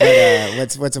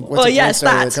 But what's a porn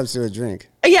star when it comes to a drink?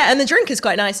 Yeah, and the drink is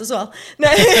quite nice as well. No,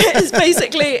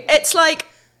 it's like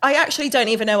I actually don't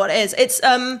even know what it is. It's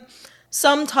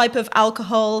some type of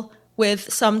alcohol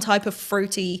with some type of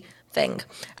fruity thing,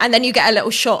 and then you get a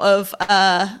little shot of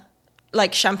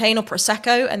like champagne or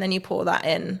prosecco, and then you pour that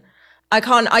in.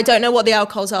 I don't know what the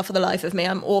alcohols are for the life of me.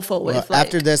 I'm awful with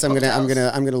after this cocktails. I'm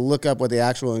gonna look up what the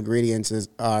actual ingredients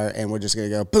are, and we're just gonna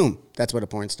go boom, that's what a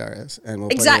porn star is, and we'll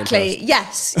exactly put it in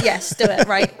post. Yes, do it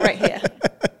right here.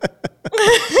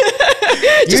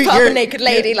 Just put up a naked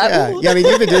lady I mean,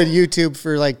 you've been doing YouTube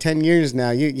for like 10 years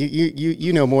now.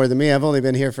 You know more than me. I've only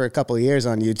been here for a couple of years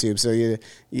on YouTube, so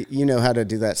you know how to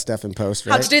do that stuff in post,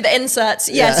 right? How to do the inserts.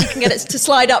 Yes, you can get it to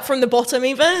slide up from the bottom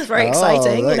even. It's very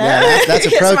exciting. Look, that's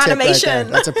a pro tip right there.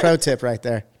 That's a pro tip right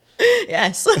there.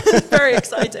 Yes, very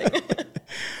exciting.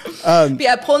 But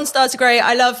yeah, porn stars are great.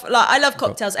 I love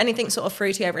cocktails. Anything sort of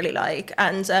fruity I really like.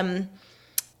 And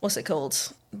what's it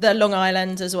called? The Long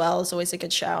Island as well is always a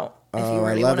good shout.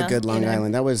 I love a good Long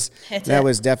Island. That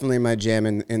was definitely my jam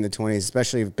in the 20s,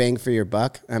 especially bang for your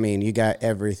buck. I mean, you got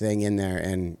everything in there,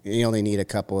 and you only need a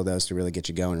couple of those to really get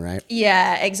you going, right?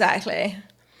 Yeah, exactly.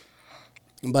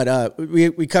 But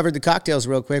we covered the cocktails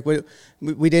real quick.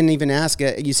 We didn't even ask.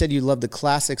 You said you love the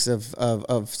classics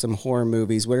of some horror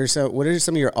movies. What are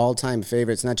some of your all-time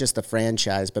favorites? Not just the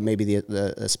franchise, but maybe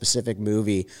the specific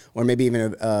movie, or maybe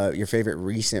even your favorite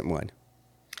recent one.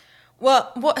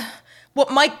 Well,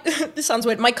 this sounds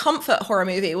weird. My comfort horror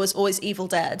movie was always Evil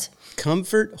Dead.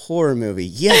 Comfort horror movie,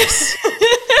 yes.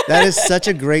 That is such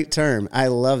a great term. I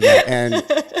love that, and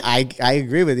I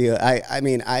agree with you. I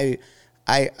mean, I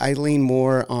lean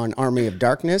more on Army of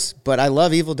Darkness, but I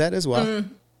love Evil Dead as well.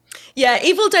 Yeah,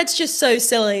 Evil Dead's just so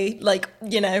silly. Like,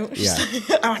 I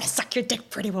want to suck your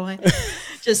dick, pretty boy.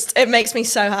 It makes me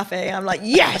so happy. I'm like,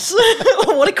 yes,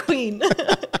 what a queen.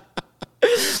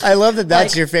 I love that.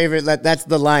 That's your favorite. That's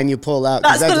the line you pull out.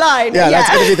 That's the line. Yeah, that's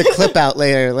going to be the clip out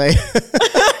later. Like,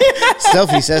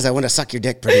 Sophie says, "I want to suck your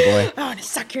dick, pretty boy." I want to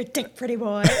suck your dick, pretty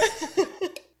boy.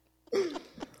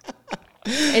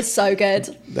 It's so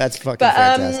good. That's fucking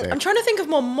fantastic. I'm trying to think of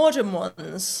more modern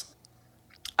ones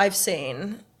I've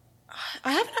seen.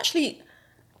 I haven't actually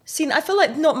seen. I feel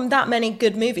like not that many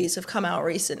good movies have come out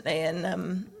recently,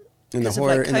 and in the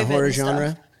horror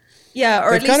genre. Yeah,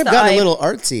 or they've at least kind of gotten a little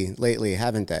artsy lately,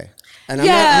 haven't they? And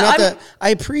I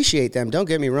appreciate them. Don't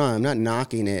get me wrong. I'm not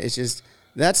knocking it. It's just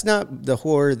that's not the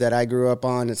horror that I grew up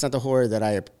on. It's not the horror that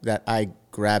I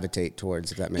gravitate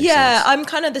towards. If that makes sense. Yeah, I'm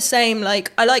kind of the same.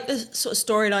 Like I like the sort of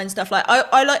storyline stuff. Like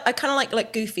I kind of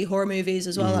like goofy horror movies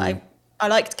as well. Mm-hmm. I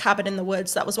liked Cabin in the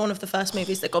Woods. That was one of the first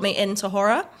movies that got me into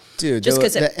horror. Dude, just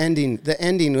because the ending,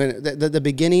 when the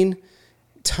beginning,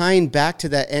 tying back to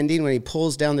that ending when he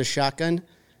pulls down the shotgun.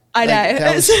 I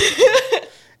know.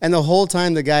 And the whole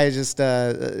time the guy just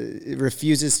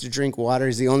refuses to drink water.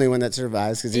 He's the only one that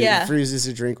survives because he refuses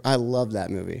to drink. I love that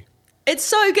movie. It's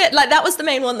so good. Like that was the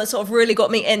main one that sort of really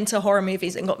got me into horror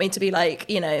movies and got me to be like,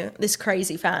 this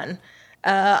crazy fan.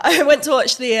 I went to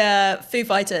watch the Foo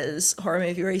Fighters horror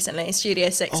movie recently, Studio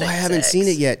 666. Oh, I haven't seen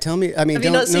it yet. Tell me. I mean,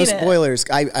 no spoilers.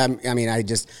 I have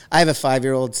a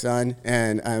 5-year-old son,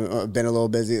 and I've been a little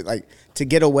busy. Like, to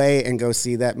get away and go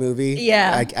see that movie.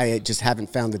 Yeah. I just haven't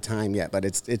found the time yet, but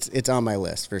it's on my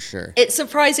list for sure. It's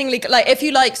surprisingly like, if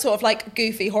you like sort of like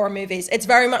goofy horror movies, it's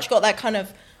very much got that kind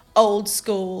of old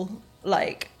school,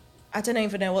 like, I don't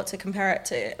even know what to compare it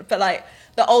to, but like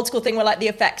the old school thing where like the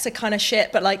effects are kind of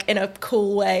shit, but like in a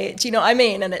cool way. Do you know what I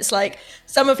mean? And it's like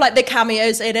some of like the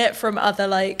cameos in it from other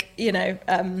like, you know,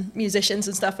 musicians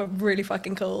and stuff are really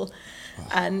fucking cool.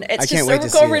 And it's just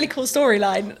got a really cool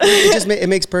storyline. It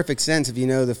makes perfect sense if you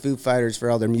know the Foo Fighters for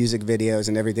all their music videos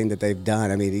and everything that they've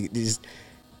done. I mean,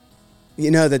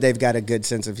 you know that they've got a good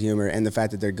sense of humor, and the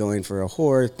fact that they're going for a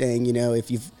horror thing, you know,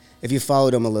 if you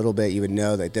followed them a little bit, you would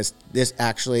know that this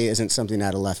actually isn't something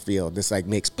out of left field. This like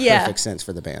makes perfect sense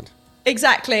for the band.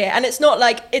 Exactly. And it's not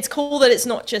like, it's cool that it's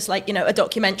not just like, you know, a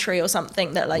documentary or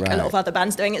something that like a lot of other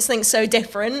bands doing. It's something so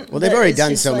different. Well, they've already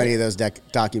done so many of those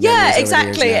documentaries. Yeah,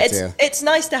 exactly. Too. It's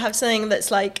nice to have something that's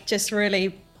like just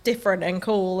really different and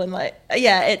cool, and like,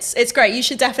 yeah, it's great. You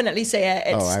should definitely see it.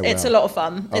 It's a lot of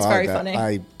fun. It's very funny.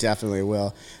 I definitely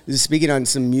will. Speaking on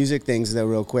some music things though,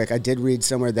 real quick, I did read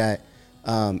somewhere that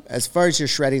as far as your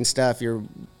shredding stuff, your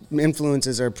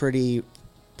influences are pretty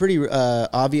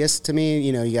obvious to me.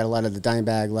 You know, you got a lot of the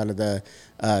Dimebag, a lot of the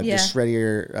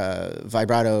shreddier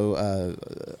vibrato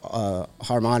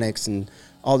harmonics and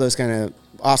all those kind of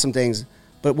awesome things.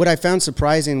 But what I found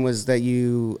surprising was that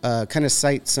you kind of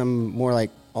cite some more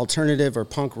like alternative or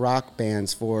punk rock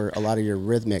bands for a lot of your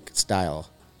rhythmic style.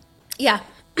 Yeah.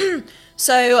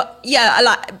 So, yeah,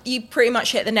 like you pretty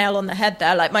much hit the nail on the head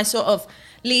there. Like my sort of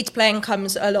lead playing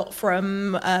comes a lot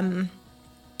from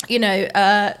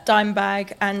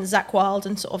Dimebag and Zakk Wylde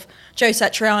and sort of Joe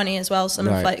Satriani as well, some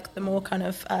of like the more kind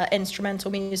of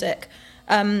instrumental music.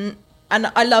 And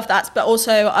I love that, but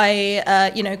also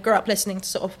I grew up listening to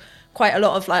sort of quite a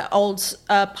lot of like old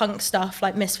punk stuff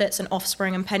like Misfits and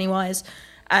Offspring and Pennywise,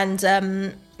 and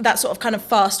that sort of kind of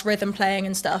fast rhythm playing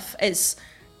and stuff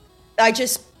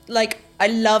I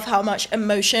love how much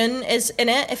emotion is in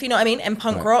it, if you know what I mean, in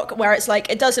punk rock, where it's like,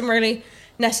 it doesn't really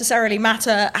necessarily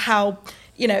matter how,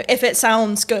 you know, if it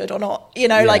sounds good or not, you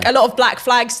know, like a lot of Black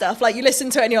Flag stuff, like you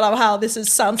listen to it and you're like, wow,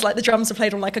 sounds like the drums are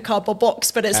played on like a cardboard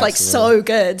box, but it's like so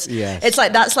good. Yes. It's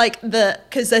like, that's like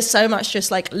because there's so much just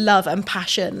like love and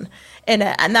passion in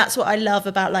it. And that's what I love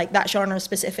about like that genre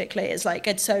specifically, is like,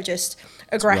 it's so just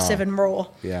aggressive and raw.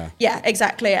 Yeah,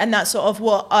 exactly. And that's sort of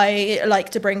what I like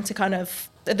to bring to kind of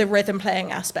the rhythm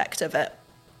playing aspect of it.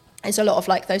 It's a lot of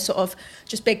like those sort of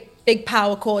just big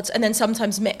power chords, and then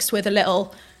sometimes mixed with a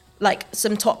little like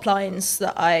some top lines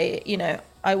that I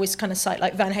always kind of cite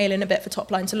like Van Halen a bit for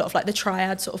top lines. A lot of like the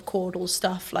triad sort of chordal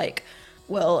stuff like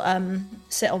will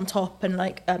sit on top, and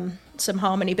like some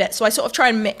harmony bits. So I sort of try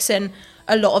and mix in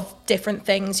a lot of different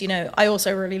things. You know, I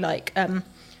also really like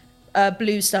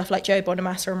blues stuff like Joe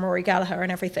Bonamassa and Rory Gallagher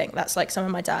and everything. That's like some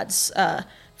of my dad's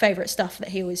favorite stuff that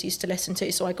he always used to listen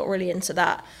to. So I got really into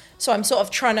that. So I'm sort of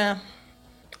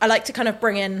I like to kind of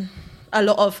bring in a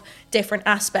lot of different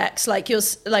aspects. Like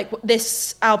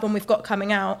this album we've got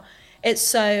coming out, it's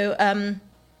so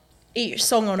each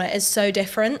song on it is so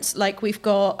different. Like we've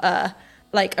got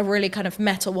like a really kind of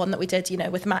metal one that we did, you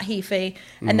know, with Matt Heafy,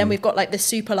 and then we've got like this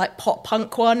super like pop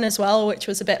punk one as well, which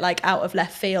was a bit like out of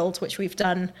left field, which we've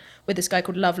done with this guy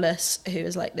called Loveless, who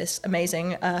is like this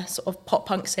amazing sort of pop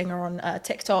punk singer on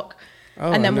TikTok.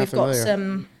 And then we've got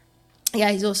some,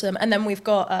 he's awesome. And then we've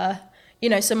got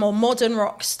some more modern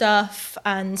rock stuff,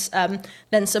 and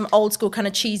then some old school kind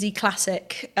of cheesy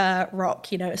classic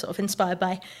rock, you know, sort of inspired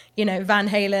by, you know, Van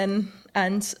Halen,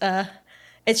 and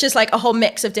it's just like a whole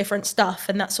mix of different stuff.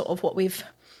 And that's sort of what we've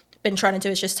been trying to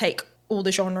do, is just take all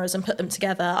the genres and put them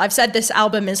together. I've said this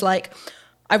album is like,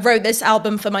 I wrote this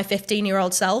album for my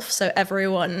 15-year-old self. So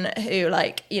everyone who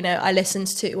like, you know, I listened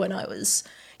to when I was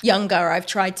younger, I've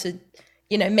tried to,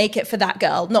 you know, make it for that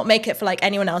girl, not make it for like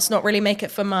anyone else, not really make it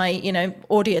for my, you know,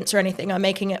 audience or anything. I'm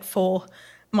making it for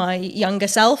my younger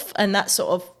self. And that's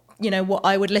sort of, you know, what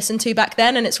I would listen to back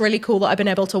then. And it's really cool that I've been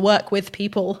able to work with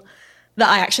people that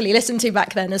I actually listened to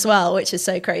back then as well, which is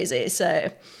so crazy.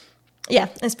 So yeah,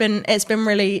 it's been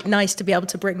really nice to be able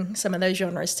to bring some of those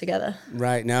genres together.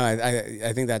 Right. No,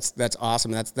 I think that's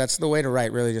awesome. That's the way to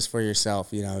write, really, just for yourself.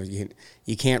 You know,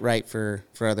 you can't write for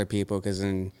other people, because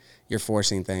then you're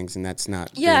forcing things, and that's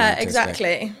not. Yeah,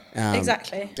 exactly.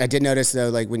 Exactly. I did notice though,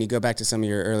 like when you go back to some of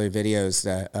your early videos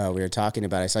that we were talking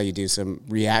about, I saw you do some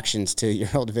reactions to your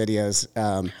old videos.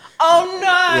 Oh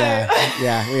no!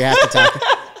 Yeah, we have to talk.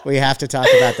 We have to talk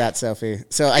about that, Sophie.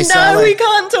 So I saw. No, we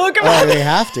can't talk about it. We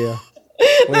have to.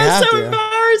 That's so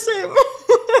embarrassing.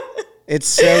 It's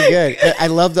so good. I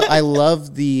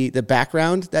love the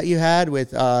background that you had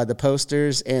with the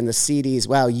posters and the CDs.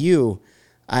 Wow, you're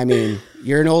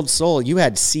an old soul. You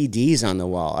had CDs on the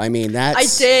wall. I mean, that's...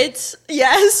 I did.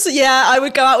 Yes. Yeah. I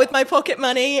would go out with my pocket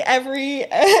money every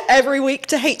week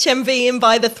to HMV and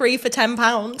buy the 3 for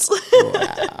 £10.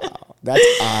 Wow. That's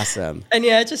awesome. And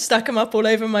yeah, just stuck them up all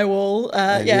over my wall.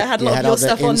 I had a lot of your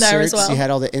stuff on there as well. You had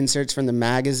all the inserts from the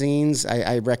magazines.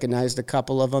 I recognized a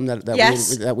couple of them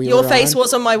that we your were face on.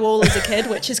 was on my wall as a kid,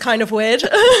 which is kind of weird.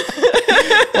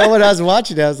 Well, when I was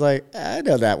watching it, I was like, I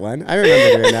know that one. I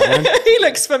remember doing that one. He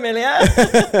looks familiar.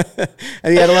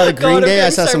 And you had a lot of Green Day. I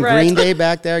saw so some red. Green Day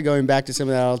back there, going back to some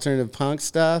of that alternative punk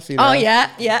stuff. You know? Oh,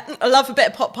 yeah. I love a bit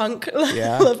of pop punk.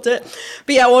 Yeah. Loved it.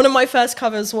 But yeah, one of my first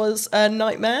covers was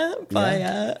Nightmare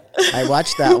by... I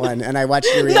watched that one, and I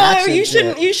watched your reaction.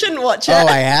 No, you shouldn't watch it. Oh,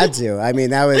 I had to. I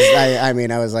mean, that was. I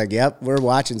was like, "Yep, we're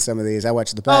watching some of these." I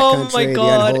watched the Backcountry, the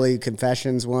Unholy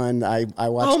Confessions one. I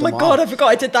watched. Oh my God, I forgot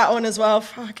I did that one as well.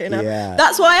 Fucking hell. Yeah.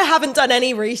 That's why I haven't done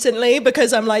any recently,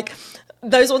 because I'm like,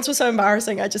 those ones were so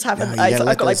embarrassing. I just haven't. No, I got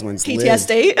like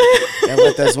PTSD. Yeah,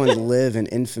 let those ones live in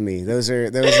infamy. Those are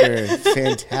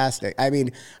fantastic. I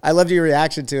mean, I loved your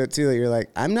reaction to it too. That you're like,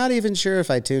 I'm not even sure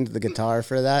if I tuned the guitar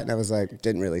for that, and I was like,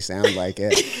 didn't really sound like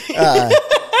it.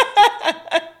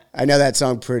 I know that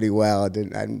song pretty well.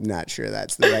 I'm not sure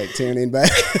that's the right tuning,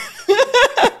 but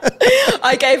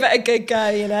I gave it a good go,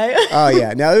 you know. Oh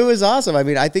yeah, no, it was awesome. I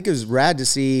mean, I think it was rad to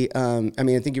see. I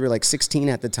think you were like 16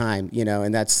 at the time, you know,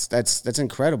 and that's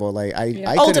incredible. Like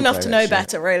I old enough to know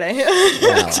better, really.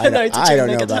 Wow, I don't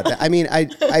know about that. I mean,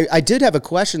 I did have a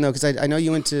question though, because I know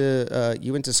you went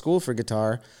to school for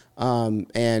guitar.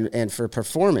 And for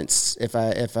performance, if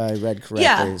I read correctly.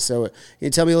 Yeah. So you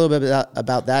tell me a little bit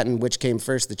about that, and which came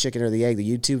first, the chicken or the egg,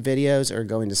 the YouTube videos or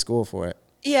going to school for it?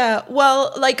 Yeah,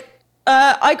 well, like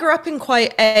I grew up in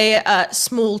quite a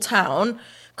small town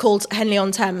called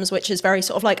Henley-on-Thames, which is very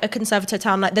sort of like a conservative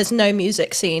town. Like there's no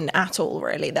music scene at all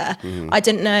really there. Mm-hmm. I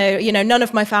didn't know, none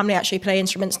of my family actually play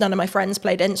instruments. None of my friends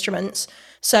played instruments.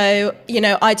 So,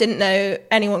 I didn't know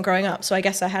anyone growing up. So I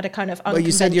guess I had a kind of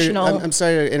unconventional... Well, you said I'm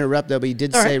sorry to interrupt though, but you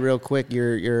did say real quick,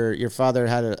 your father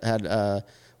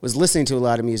was listening to a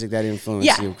lot of music that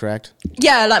influenced you, correct?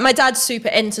 Yeah, like my dad's super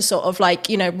into sort of like,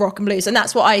 rock and blues. And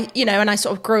that's what and I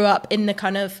sort of grew up in the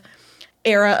kind of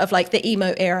era of like the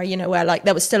emo era, where like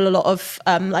there was still a lot of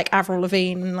like Avril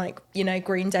Lavigne and like,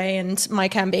 Green Day and My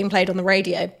Chem being played on the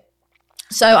radio.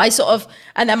 So I sort of,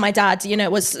 and then my dad,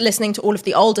 was listening to all of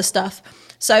the older stuff.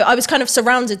 So I was kind of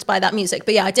surrounded by that music.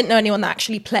 But yeah, I didn't know anyone that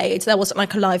actually played. There wasn't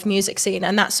like a live music scene.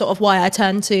 And that's sort of why I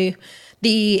turned to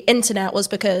the internet, was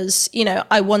because,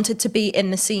 I wanted to be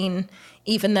in the scene,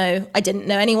 even though I didn't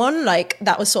know anyone. Like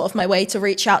that was sort of my way to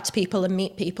reach out to people and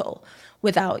meet people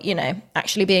without,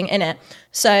 actually being in it.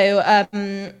 So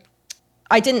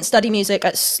I didn't study music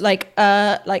at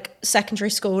like secondary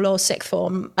school or sixth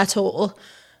form at all.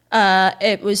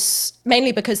 It was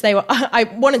mainly because I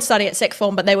wanted to study at sixth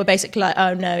form, but they were basically like,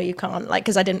 oh no, you can't, like,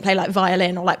 because I didn't play like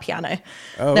violin or like piano.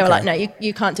 Oh, they were like, no,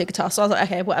 you can't do guitar. So I was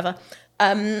like, okay, whatever.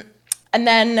 And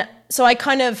then, so I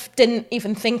kind of didn't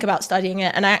even think about studying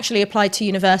it. And I actually applied to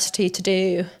university to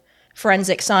do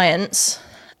forensic science.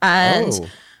 And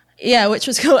yeah, which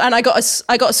was cool. And I got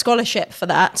a scholarship for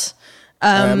that.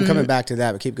 I'm coming back to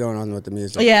that, but keep going on with the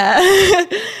music. Yeah.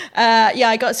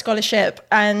 I got a scholarship,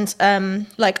 and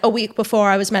like a week before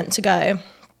I was meant to go,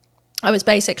 I was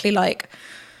basically like,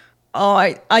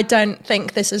 I don't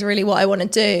think this is really what I want to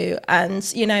do.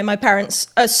 And, my parents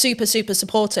are super, super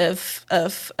supportive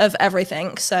of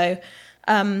everything. So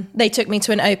they took me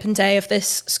to an open day of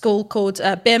this school called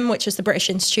BIM, which is the British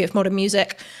Institute of Modern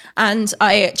Music. And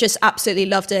I just absolutely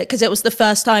loved it, because it was the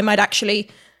first time I'd actually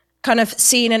kind of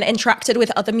seen and interacted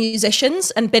with other musicians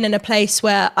and been in a place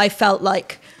where I felt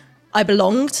like I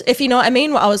belonged, if you know what I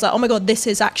mean. Where I was like, oh my God, this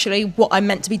is actually what I'm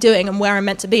meant to be doing and where I'm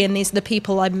meant to be. And these are the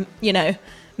people I'm,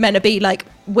 meant to be like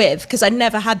with, because I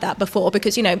never had that before,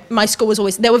 because, my school was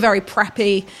always, they were very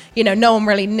preppy, no one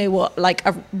really knew what like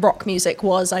a rock music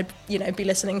was. I'd, be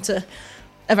listening to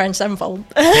Avenged Sevenfold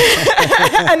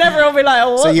and everyone would be like,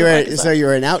 oh, what so you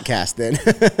were an outcast then.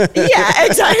 Yeah,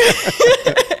 exactly.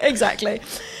 Exactly.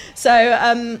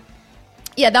 So,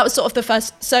 that was sort of the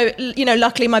first. So,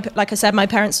 luckily, like I said, my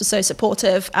parents were so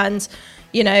supportive and,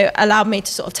 allowed me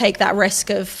to sort of take that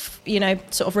risk of,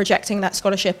 sort of rejecting that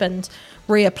scholarship and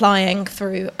reapplying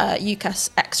through UCAS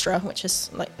Extra, which is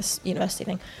like this university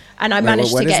thing. And I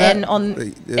managed to get in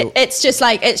on. It's just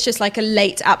like a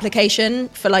late application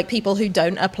for like people who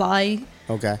don't apply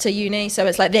to uni. So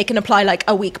it's like they can apply like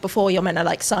a week before you're meant to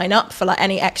like sign up for like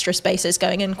any extra spaces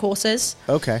going in courses.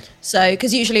 Okay. So,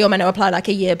 because usually you're meant to apply like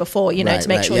a year before, you know, to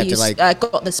make sure you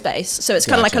got the space. So it's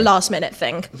kind of like a last minute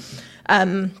thing.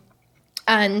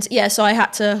 And yeah, so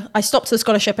I stopped the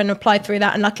scholarship and applied through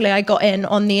that. And luckily I got in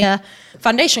on the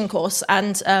foundation course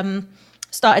and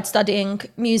started studying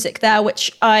music there,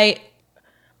 which I've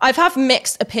had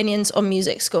mixed opinions on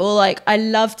music school. Like, I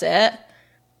loved it,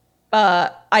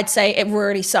 but I'd say it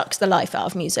really sucks the life out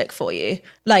of music for you.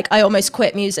 Like, I almost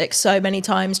quit music so many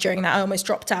times during that. I almost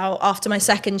dropped out after my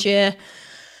second year,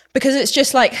 because it's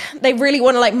just like they really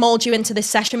want to like mold you into this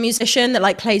session musician that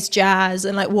like plays jazz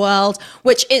and like world,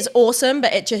 which is awesome,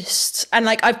 but it just, and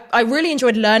like I really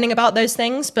enjoyed learning about those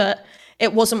things, but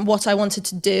it wasn't what I wanted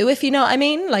to do, if you know what I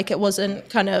mean. Like, it wasn't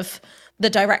kind of the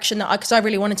direction that because I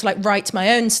really wanted to like write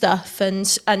my own stuff and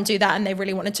do that, and they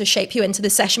really wanted to shape you into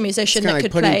the session musician that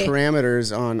could play. It's kind of like putting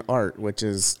parameters on art, which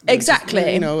is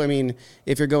exactly. You know, I mean,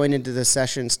 if you're going into the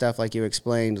session stuff like you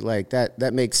explained, like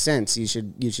that makes sense. You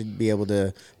should be able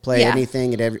to play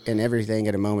anything and everything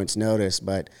at a moment's notice.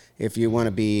 But if you want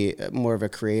to be more of a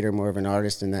creator, more of an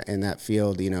artist in that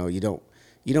field, you know, you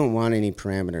don't want any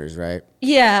parameters, right?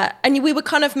 Yeah, and we were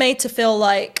kind of made to feel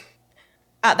like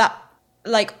at that,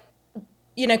 like,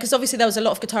 you know, because obviously there was a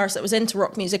lot of guitarists that was into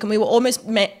rock music, and we were almost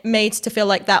made to feel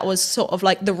like that was sort of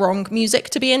like the wrong music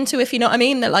to be into, if you know what I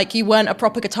mean. That like you weren't a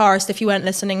proper guitarist if you weren't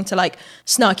listening to like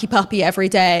Snarky Puppy every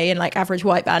day and like Average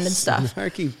White Band and stuff.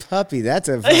 Snarky Puppy, that's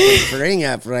a fucking bring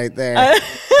up right there.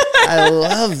 I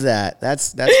love that.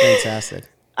 That's fantastic.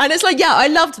 And it's like, yeah, I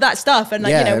loved that stuff, and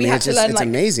like, you know, we had to learn. It's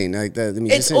amazing. Like the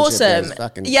musicianship it's awesome. Is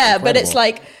fucking yeah, incredible. But it's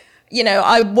like, you know,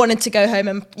 I wanted to go home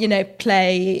and, you know,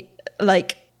 play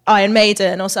like Iron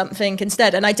Maiden or something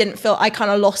instead, and I didn't feel, I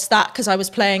kind of lost that because I was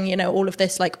playing, you know, all of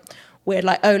this like weird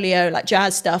like oleo like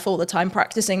jazz stuff all the time,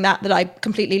 practicing that I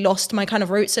completely lost my kind of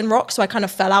roots in rock. So I kind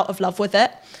of fell out of love with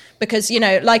it, because, you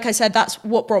know, like I said, that's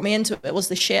what brought me into it, was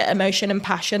the sheer emotion and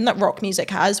passion that rock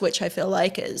music has, which I feel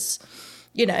like is,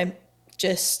 you know,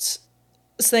 just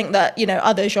think that, you know,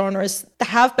 other genres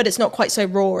have, but it's not quite so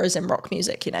raw as in rock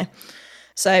music, you know.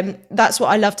 So that's what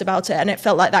I loved about it, and it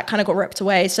felt like that kind of got ripped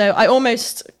away. So I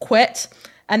almost quit,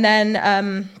 and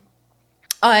then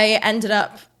I ended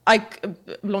up,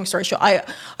 long story short, I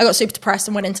got super depressed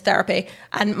and went into therapy,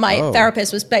 and my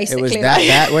therapist was basically it was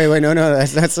that wait no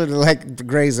that's sort of like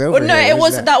graze over. Well, no, it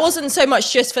was that wasn't so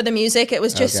much just for the music. It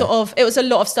was just sort of, it was a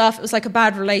lot of stuff. It was like a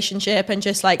bad relationship and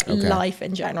just like life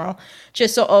in general,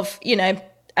 just sort of, you know.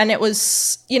 And it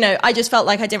was, you know, I just felt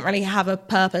like I didn't really have a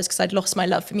purpose because I'd lost my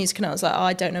love for music, and I was like, oh,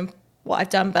 I don't know what I've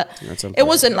done. But it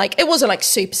wasn't like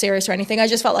super serious or anything. I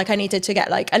just felt like I needed to get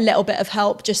like a little bit of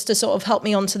help just to sort of help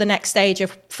me on to the next stage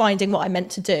of finding what I meant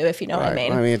to do, if you know what I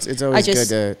mean. I mean, it's always good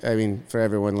to, I mean, for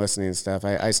everyone listening and stuff,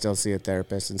 I still see a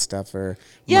therapist and stuff for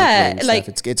like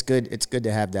stuff. It's good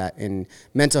to have that. And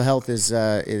mental health is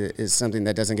something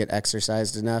that doesn't get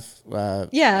exercised enough.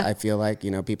 I feel like,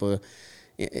 you know, people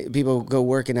go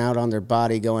working out on their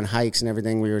body, go on hikes and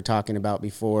everything we were talking about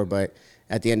before, but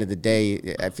at the end of the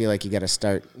day, I feel like you got to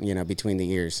start, you know, between the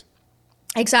ears.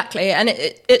 Exactly. And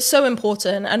it's so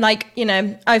important. And like, you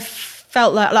know, I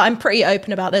felt like I'm pretty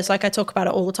open about this. Like, I talk about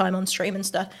it all the time on stream and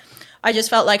stuff. I just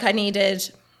felt like I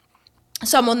needed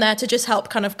someone there to just help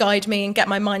kind of guide me and get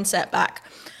my mindset back.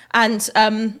 And,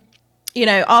 you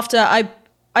know, after I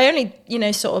only, you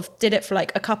know, sort of did it for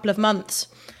like a couple of months.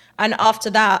 And after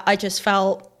that, I just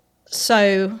felt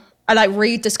so, I like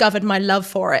rediscovered my love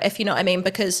for it, if you know what I mean,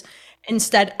 because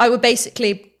instead I would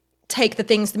basically take the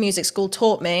things the music school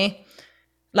taught me,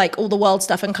 like all the world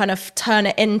stuff, and kind of turn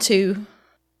it into,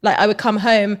 like, I would come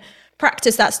home,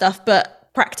 practice that stuff,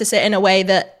 but practice it in a way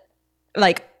that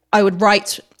like I would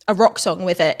write a rock song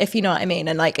with it, if you know what I mean,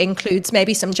 and like includes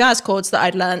maybe some jazz chords that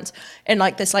I'd learned in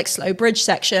like this like slow bridge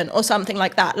section or something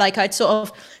like that. Like, I'd sort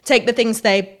of take the things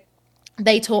they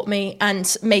taught me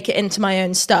and make it into my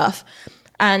own stuff.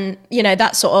 And, you know,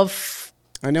 that sort of,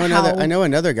 I know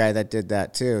another guy that did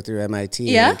that too through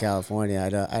MIT in California. I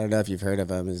don't know if you've heard of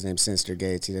him. His name's Sinister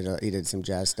Gates. He did some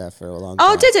jazz stuff for a long time.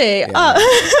 Oh, did he? Yeah.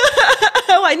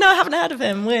 Oh, I know. I haven't heard of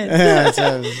him. Weird.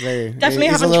 Definitely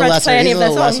haven't tried to play any of their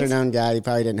songs. He's a little lesser known guy. You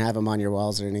probably didn't have him on your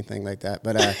walls or anything like that.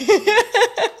 But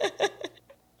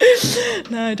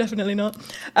no, definitely not.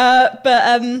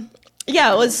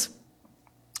 Yeah,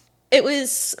 it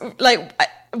was like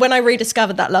when I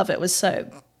rediscovered that love, it was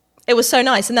so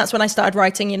nice. And that's when I started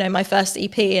writing, you know, my first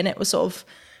EP, and it was sort of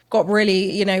got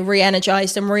really, you know,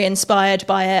 re-energized and re-inspired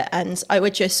by it. And I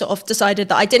would just sort of decided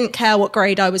that I didn't care what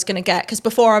grade I was going to get. Because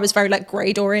before I was very like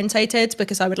grade orientated,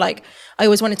 because I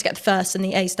always wanted to get the first and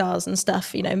the A stars and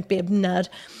stuff, you know, and be a nerd.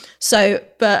 So,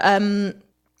 but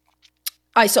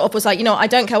I sort of was like, you know, I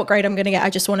don't care what grade I'm going to get. I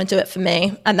just want to do it for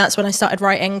me. And that's when I started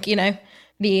writing, you know,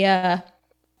 the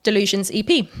Delusions EP.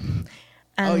 And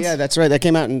oh yeah, that's right. That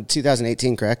came out in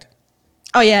 2018, correct?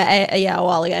 Oh yeah, a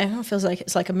while ago. It feels like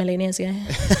it's like a million years ago.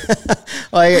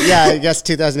 Well, yeah, I guess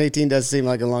 2018 does seem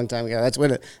like a long time ago. That's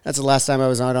the last time I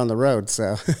was on the road.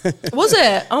 So was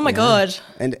it? Oh my God!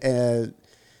 And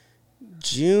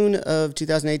June of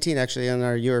 2018, actually, on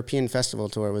our European festival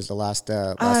tour was the last.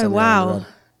 Last time we were on the road.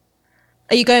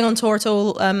 Are you going on tour at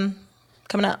all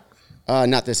coming up?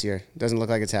 Not this year. Doesn't look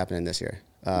like it's happening this year.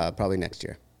 Probably next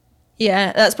year.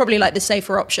 Yeah, that's probably like the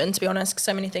safer option, to be honest, because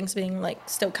so many things being like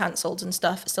still cancelled and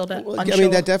stuff. It's still unsure. I mean,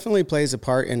 that definitely plays a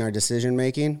part in our decision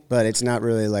making, but it's not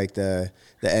really like the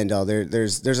end all.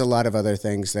 There's a lot of other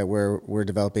things that we're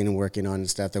developing and working on and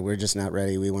stuff that we're just not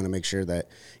ready. We want to make sure that,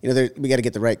 you know, we got to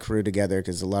get the right crew together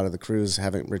because a lot of the crews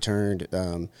haven't returned.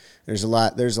 There's a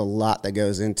lot that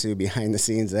goes into behind the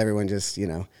scenes that everyone just, you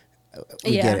know.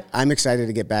 We get it. I'm excited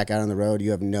to get back out on the road.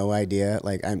 You have no idea.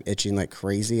 Like, I'm itching like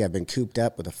crazy. I've been cooped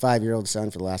up with a 5-year-old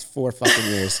son for the last 4 fucking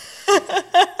years.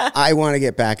 I want to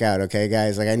get back out, okay,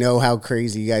 guys? Like, I know how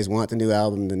crazy you guys want the new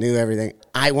album, the new everything.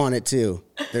 I want it too.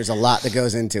 There's a lot that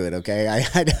goes into it, okay?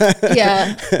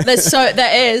 Yeah,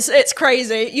 there is. It's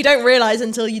crazy. You don't realize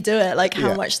until you do it, like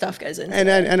how much stuff goes into it.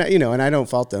 And you know, and I don't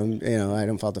fault them. You know, I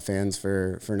don't fault the fans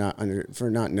for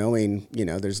not knowing. You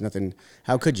know, there's nothing.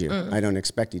 How could you? I don't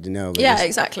expect you to know. Yeah,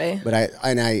 exactly. But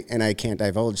I can't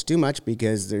divulge too much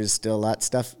because there's still a lot of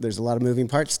stuff. There's a lot of moving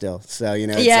parts still. So you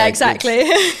know. It's yeah, like, exactly.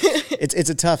 It's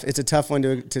a tough one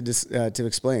to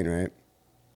explain, right?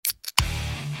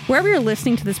 Wherever you're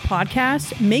listening to this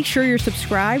podcast, make sure you're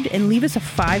subscribed and leave us a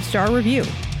 5-star review.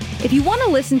 If you want to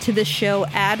listen to this show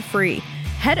ad-free,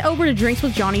 head over to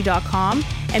drinkswithjohnny.com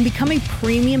and become a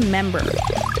premium member.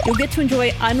 You'll get to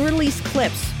enjoy unreleased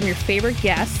clips from your favorite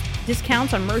guests,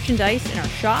 discounts on merchandise in our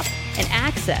shop, and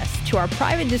access to our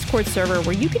private Discord server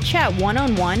where you can chat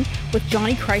one-on-one with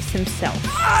Johnny Christ himself.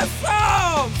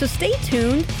 Awesome! So stay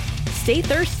tuned, stay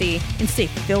thirsty, and stay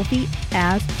filthy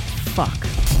as fuck.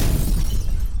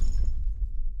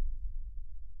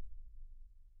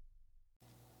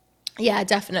 Yeah,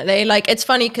 definitely. Like, it's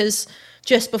funny because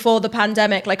just before the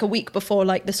pandemic, like a week before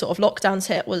like the sort of lockdowns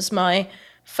hit, was my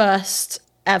first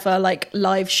ever like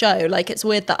live show. Like, it's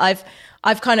weird that I've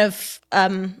kind of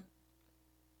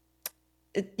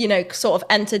you know, sort of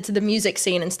entered to the music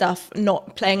scene and stuff,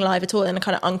 not playing live at all in a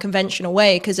kind of unconventional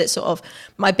way, because it's sort of,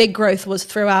 my big growth was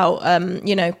throughout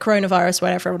you know, coronavirus,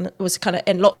 where everyone was kind of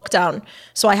in lockdown.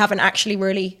 So I haven't actually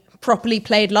really properly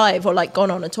played live or like gone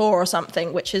on a tour or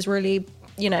something, which is really,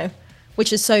 you know,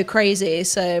 which is so crazy.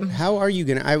 So how are you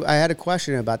gonna? I had a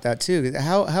question about that too.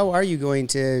 How are you going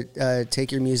to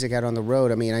take your music out on the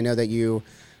road? I mean, I know that you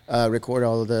record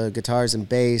all of the guitars and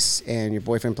bass, and your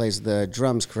boyfriend plays the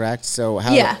drums, correct? So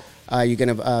how are you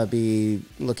gonna be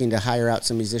looking to hire out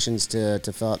some musicians to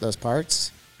fill out those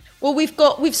parts? Well, we've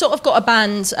sort of got a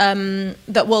band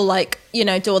that will, like, you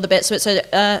know, do all the bits. So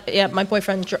it's my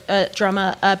boyfriend,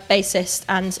 drummer, a bassist,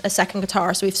 and a second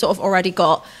guitarist. We've sort of already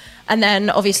got. And then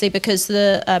obviously, because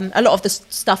a lot of the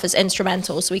stuff is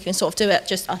instrumental, so we can sort of do it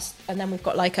just us. And then we've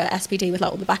got like a SPD with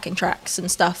like all the backing tracks and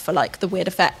stuff for like the weird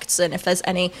effects. And if there's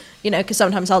any, you know, because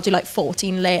sometimes I'll do like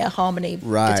 14-layer harmony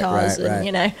guitars, and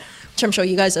you know, which I'm sure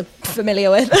you guys are familiar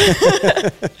with.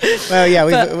 Well,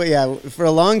 yeah, for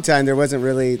a long time there wasn't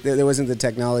the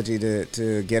technology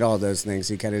to get all those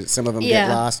things. You kind of, some of them get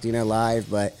lost, you know, live,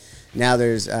 but. Now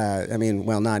there's,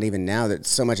 not even now, that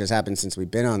so much has happened since we've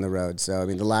been on the road. So, I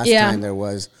mean, the last time there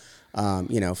was,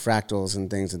 you know, fractals and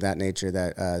things of that nature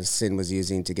that Sin was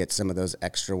using to get some of those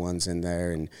extra ones in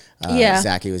there, and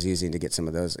Zachy was using to get some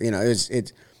of those. You know,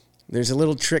 there's a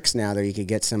little tricks now that you could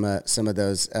get some of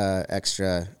those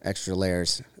extra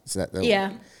layers. So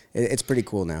that it's pretty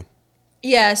cool now.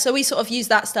 Yeah, so we sort of use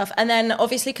that stuff, and then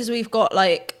obviously because we've got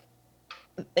like,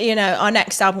 you know, our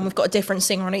next album, we've got a different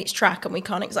singer on each track, and we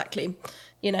can't exactly,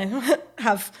 you know,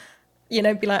 have, you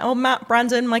know, be like, oh, Matt,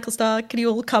 Brandon, Michael Starr, can you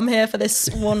all come here for this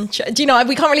one? Do you know,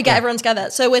 we can't really get everyone together.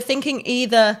 So we're thinking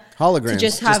either holograms,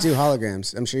 just do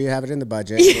holograms. I'm sure you have it in the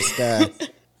budget. Do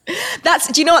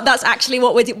you know what? That's actually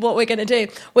what we're going to do.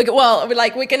 We're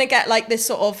going to get like this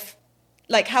sort of,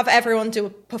 like, have everyone do a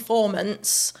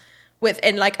performance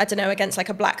within, like, I don't know, against like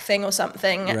a black thing or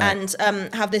something, and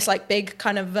have this like big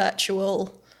kind of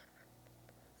virtual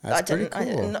That's pretty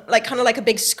cool. Like kind of like a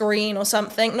big screen or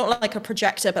something, not like a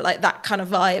projector, but like that kind of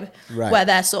vibe where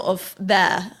they're sort of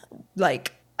there,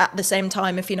 like at the same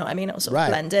time, if you know what I mean. It'll sort of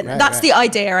blend in. That's the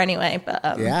idea anyway, but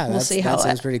we'll see how that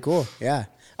sounds pretty cool. Yeah.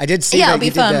 I did see that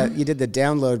you did the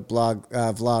download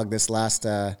vlog this last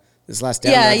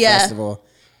download festival,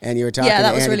 and you were talking to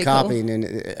Andy really Copping, cool.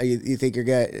 and you think you're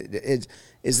good.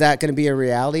 Is that going to be a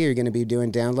reality? Are you going to be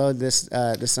doing download this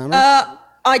summer?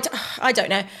 I don't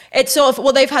know. It's sort of,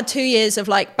 well, they've had 2 years of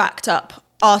like backed up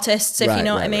artists, if you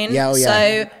know what I mean. Yeah,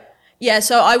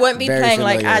 So I won't be Very playing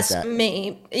like familiar as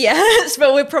me. Yes,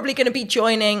 but we're probably going to be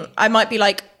I might be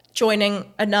like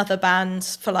joining another band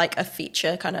for like a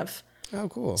feature kind of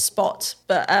spot.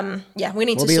 But we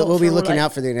need to We'll be looking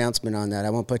out for the announcement on that.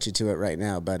 I won't put you to it right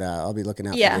now, but I'll be looking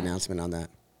out for the announcement on that.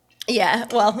 Yeah,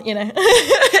 well, you know,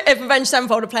 if Avenged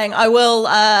Sevenfold are playing, I will,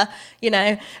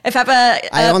 if ever.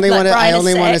 I only want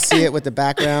to see it with the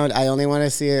background. I only want to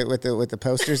see it with the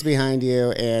posters behind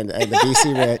you and the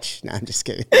BC Rich. No, I'm just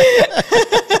kidding.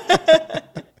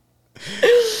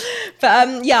 But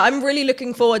I'm really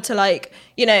looking forward to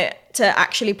to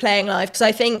actually playing live, because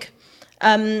I think,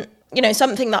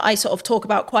 something that I sort of talk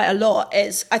about quite a lot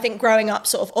is I think growing up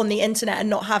sort of on the internet and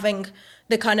not having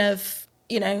the kind of,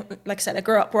 like I said, I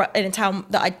grew up in a town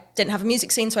that I didn't have a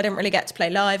music scene, so I didn't really get to play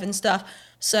live and stuff.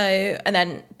 So, and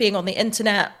then being on the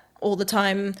internet all the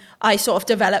time, I sort of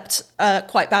developed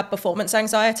quite bad performance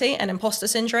anxiety and imposter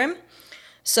syndrome.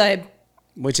 So,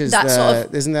 which is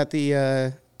isn't that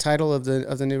the title of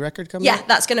the new record coming out? Yeah,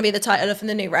 that's going to be the title of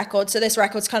the new record. So this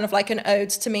record's kind of like an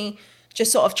ode to me,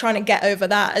 just sort of trying to get over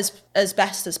that as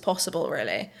best as possible,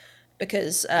 really,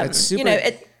 because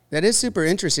that is super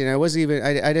interesting.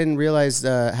 I didn't realize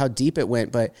how deep it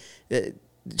went, but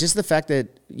just the fact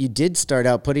that you did start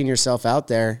out putting yourself out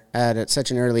there at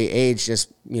such an early age,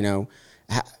 just,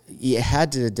 you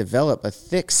had to develop a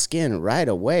thick skin right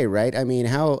away, right? I mean,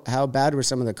 how bad were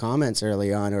some of the comments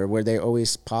early on, or were they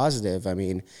always positive? I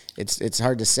mean, it's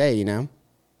hard to say,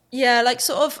 Yeah, like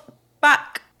sort of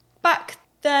back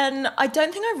then, I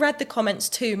don't think I read the comments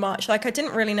too much. Like, I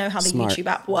didn't really know how the YouTube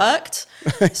app worked.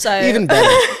 So even better.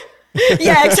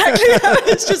 Yeah, exactly.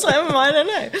 It's just like, I don't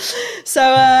know. So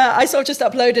I sort of just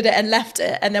uploaded it and left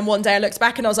it. And then one day I looked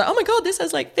back and I was like, oh my God, this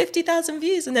has like 50,000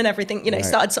 views. And then everything,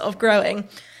 started sort of growing.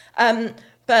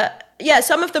 But yeah,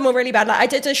 some of them were really bad. Like I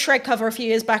did a Shred cover a few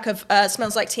years back of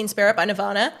Smells Like Teen Spirit by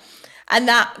Nirvana. And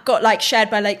that got like shared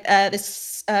by like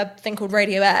this thing called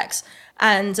Radio X.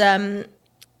 And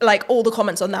like all the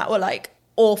comments on that were like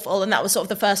awful. And that was sort of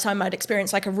the first time I'd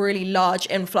experienced like a really large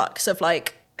influx of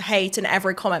like hate and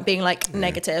every comment being like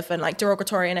negative and like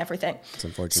derogatory and everything. It's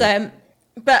unfortunate. So,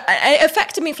 but it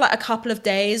affected me for like a couple of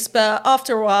days. But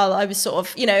after a while, I was sort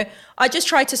of, I just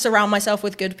tried to surround myself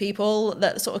with good people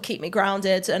that sort of keep me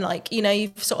grounded. And like,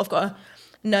 you've sort of got to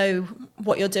know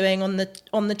what you're doing on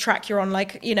the track you're on.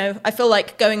 Like, I feel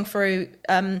like going through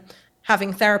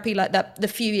having therapy like that the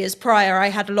few years prior, I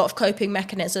had a lot of coping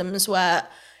mechanisms where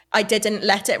I didn't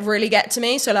let it really get to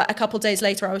me. So like a couple of days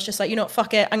later, I was just like,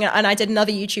 fuck it. And I did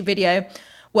another YouTube video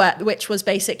which was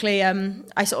basically,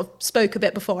 I sort of spoke a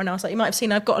bit before and I was like, you might have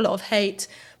seen I've got a lot of hate,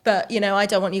 but, I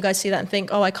don't want you guys to see that and think,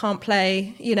 oh, I can't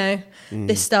play,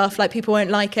 this stuff. Like people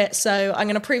won't like it. So I'm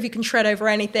going to prove you can shred over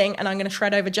anything. And I'm going to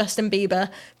shred over Justin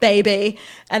Bieber, baby.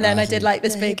 And then I did like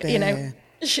this big,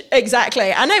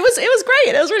 exactly. And it was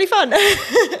great. It was really fun.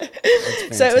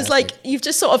 So it was like, you've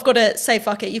just sort of got to say,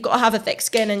 fuck it. You've got to have a thick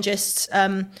skin and just,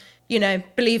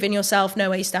 believe in yourself, know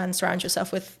where you stand, surround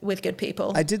yourself with good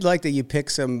people. I did like that you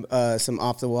picked some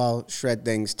off the wall shred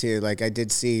things too. Like I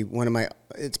did see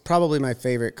it's probably my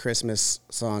favorite Christmas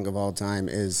song of all time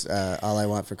is All I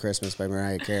Want for Christmas by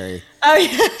Mariah Carey. Oh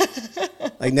yeah.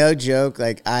 Like no joke.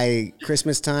 Like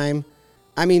Christmas time,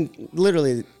 I mean,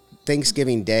 literally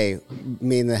Thanksgiving Day,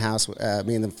 me and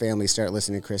the family start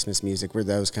listening to Christmas music. We're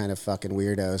those kind of fucking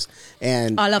weirdos.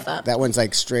 And I love that. That one's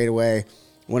like straight away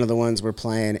one of the ones we're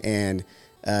playing and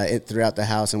it throughout the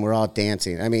house and we're all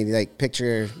dancing. I mean, like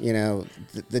picture,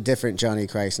 the different Johnny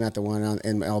Christ, not the one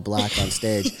in all black on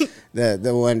stage.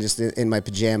 The one just in my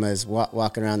pajamas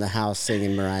walking around the house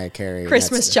singing Mariah Carey.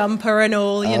 Christmas jumper and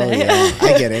all, Yeah.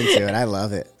 I get into it. I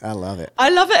love it. I love it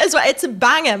as well. It's a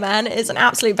banger, man. It's an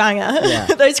absolute banger. Yeah.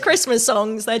 Those Christmas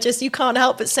songs, they're just, you can't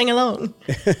help but sing along.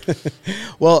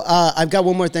 Well, I've got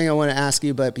one more thing I want to ask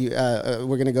you, but we're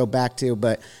going to go back to,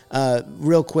 but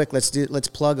real quick, let's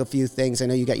plug a few things. I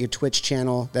know you got your Twitch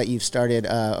channel that you've started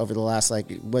over the last,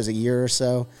 a year or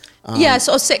so. Sort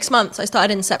of 6 months. I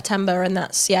started in September and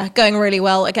that's, going really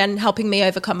well. Again, helping me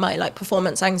overcome my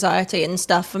performance anxiety and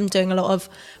stuff. I'm doing a lot of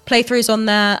playthroughs on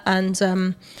there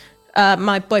and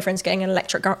my boyfriend's getting an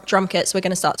electric drum kit, so we're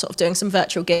going to start sort of doing some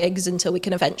virtual gigs until we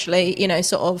can eventually,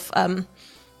 sort of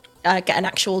get an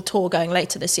actual tour going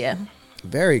later this year.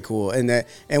 Very cool. And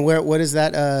what is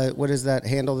that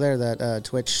handle there? That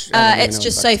Twitch? It's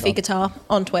just Sophie Guitar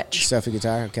on Twitch. Sophie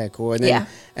Guitar. Okay, cool. And then,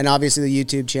 and obviously the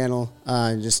YouTube channel,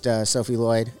 just Sophie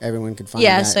Lloyd. Everyone can find that.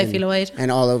 Yeah, Sophie Lloyd.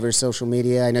 And all over social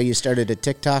media. I know you started a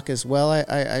TikTok as well.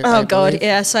 I God,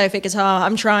 yeah, Sophie Guitar.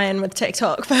 I'm trying with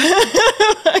TikTok, but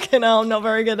I'm not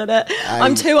very good at it.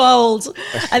 I'm too old,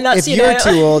 and that's if you're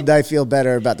too old, I feel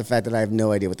better about the fact that I have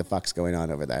no idea what the fuck's going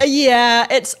on over there. Yeah,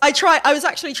 I was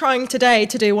actually trying today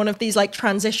to do one of these like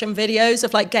transition videos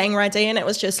of like getting ready, and it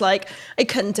was just like I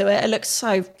couldn't do it. It looks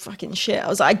so fucking shit. I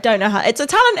was like, I don't know how. It's a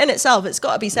talent in itself. It's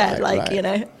got to be said,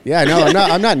 Yeah, no,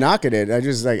 I'm not knocking it. I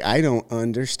just I don't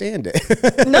understand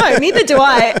it. No, neither do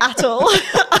I at all.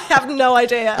 I have no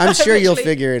idea. I'm sure you'll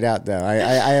figure it out though.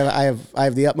 I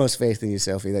have the utmost faith in you,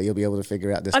 Sophie, that you'll be able to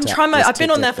figure out this. I'm trying. I've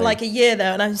been on there for like a year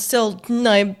though, and I'm still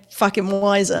no fucking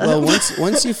wiser. Well,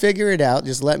 once you figure it out,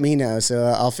 just let me know, so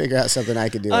I'll figure out something I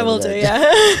could do. I will do,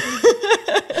 yeah.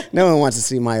 No one wants to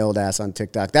see my old ass on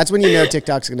TikTok. That's when you know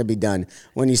TikTok's going to be done.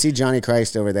 When you see Johnny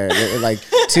Christ over there, like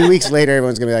 2 weeks later,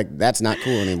 everyone's going to be like, that's not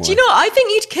cool anymore. Do you know what? I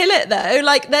think you'd kill it though.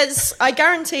 Like I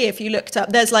guarantee if you looked up,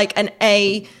 there's like an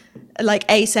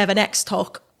A7X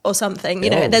talk or something,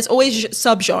 there's always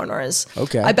subgenres.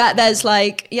 Okay. I bet there's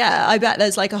like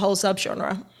a whole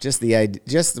subgenre.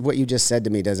 Just what you just said to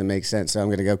me doesn't make sense. So I'm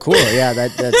going to go, cool. Yeah,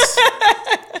 that's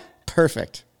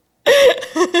perfect.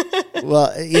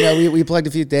 Well, we plugged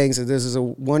a few things. This is a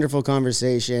wonderful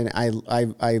conversation.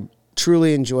 I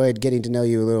truly enjoyed getting to know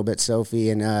you a little bit,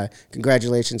 Sophie, and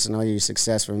congratulations on all your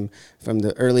success from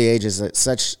the early ages.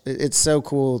 It's so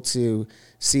cool to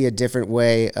see a different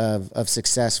way of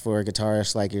success for a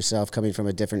guitarist like yourself, coming from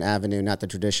a different avenue, not the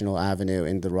traditional avenue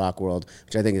in the rock world,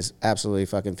 which I think is absolutely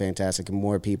fucking fantastic. And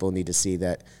more people need to see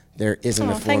that there isn't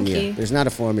a formula. There's not a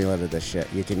formula to this shit.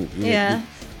 You can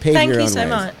pave your own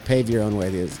way. Pave your own way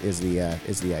is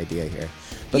the idea here.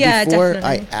 But before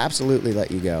I absolutely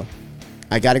let you go,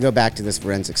 I got to go back to this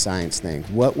forensic science thing.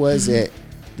 What was it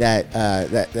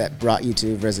that brought you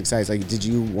to forensic science? Like, did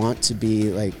you want to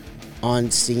be like on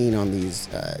scene on these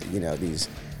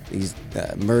these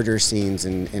murder scenes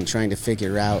and trying to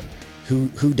figure out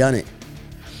who done it?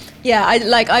 Yeah, I'm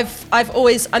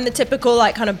the typical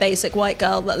like kind of basic white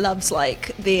girl that loves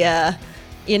like the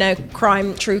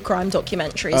true crime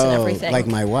documentaries and everything. Like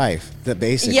my wife, the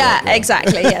basic. Yeah,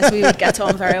 exactly. Yes, we would get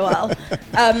on very well.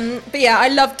 But yeah, I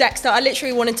love Dexter. I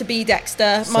literally wanted to be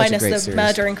Dexter, minus the series.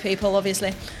 Murdering people,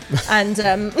 obviously. And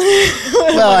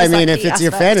well, I mean, if it's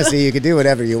your fantasy, you can do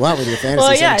whatever you want with your fantasy.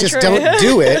 Well, yeah, just true. don't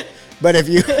do it. But if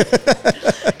you,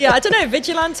 yeah, I don't know,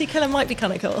 vigilante killer might be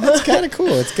kind of cool. It's kind of cool.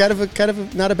 It's kind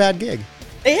of not a bad gig.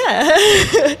 Yeah.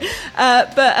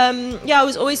 I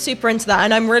was always super into that,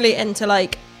 and I'm really into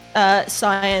like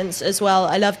science as well.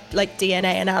 I love like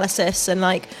DNA analysis and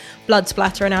like blood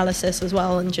splatter analysis as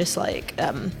well, and just like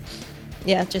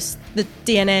just the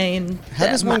DNA and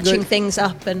matching things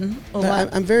up and all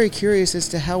that. I'm very curious as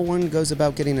to how one goes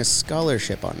about getting a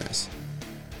scholarship on this.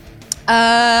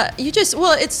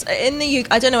 It's in the UK.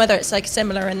 I don't know whether it's like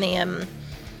similar in the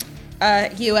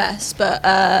US, but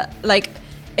like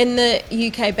in the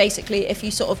UK, basically, if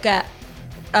you sort of get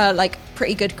like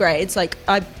pretty good grades, like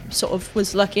I sort of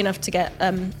was lucky enough to get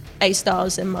A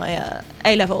stars in my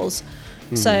A levels.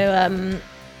 Mm-hmm. So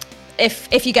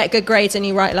if you get good grades and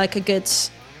you write like a good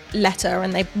letter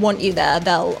and they want you there,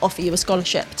 they'll offer you a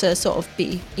scholarship to sort of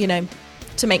be,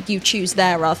 to make you choose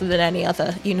there rather than any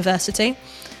other university,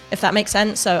 if that makes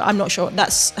sense. So I'm not sure.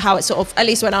 That's how it sort of, at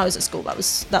least when I was at school, that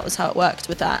was how it worked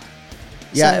with that.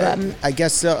 Yeah, so, I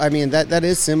guess so. I mean, that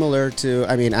is similar to,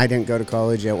 I mean, I didn't go to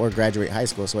college or graduate high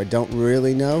school, so I don't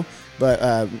really know.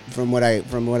 But from what I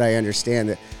understand,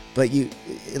 that, but you,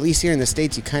 at least here in the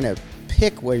States, you kind of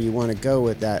pick where you want to go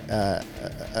with that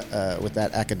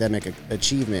academic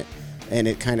achievement, and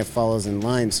it kind of follows in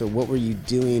line. So what were you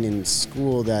doing in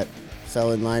school that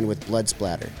fell in line with blood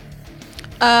splatter?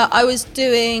 I was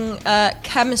doing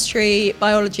chemistry,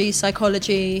 biology,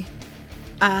 psychology,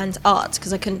 and art,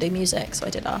 because I couldn't do music, so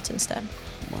I did art instead.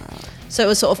 Wow. So it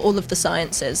was sort of all of the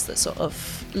sciences that sort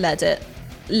of led it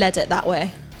that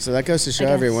way. So that goes to show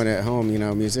everyone at home,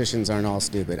 musicians aren't all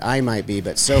stupid. I might be,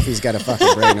 but Sophie's got a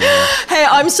fucking brain on her. Hey,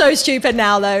 I'm so stupid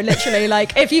now, though, literally.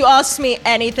 Like, if you asked me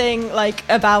anything, like,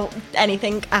 about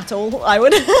anything at all, I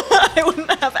wouldn't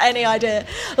have any idea.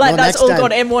 Like, that's all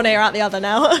gone in one ear, out the other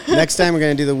now. Next time we're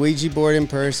going to do the Ouija board in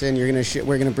person. We're going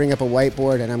to bring up a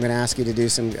whiteboard, and I'm going to ask you to do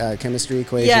some chemistry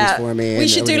equations for me. We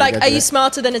should do, like, are you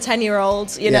smarter than a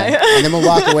 10-year-old, you know? And then we'll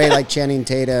walk away like Channing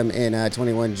Tatum in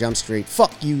 21 Jump Street.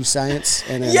 Fuck you, science.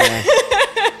 And then...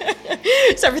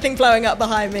 It's everything blowing up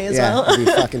behind me as well. It'll be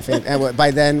fucking fantastic. And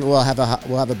by then we'll have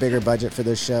a bigger budget for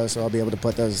this show, so I'll be able to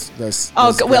put those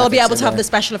we'll be able to have the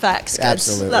special effects.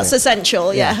 Absolutely, that's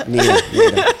essential. Yeah. Need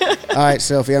it. All right,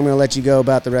 Sophie, I'm going to let you go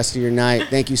about the rest of your night.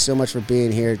 Thank you so much for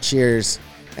being here. Cheers,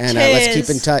 and let's keep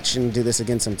in touch and do this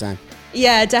again sometime.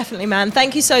 Yeah, definitely, man.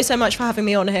 Thank you so much for having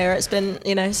me on here. It's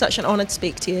been such an honor to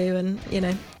speak to you, and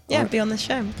be on this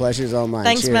show. Pleasure's all mine.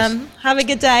 Thanks, Cheers. man. Have a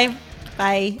good day.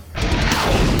 Bye.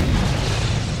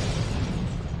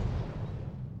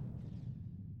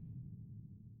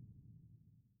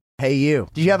 Hey, you.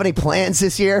 Do you have any plans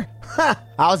this year?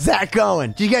 How's that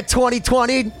going? Did you get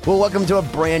 2020? Well, welcome to a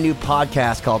brand new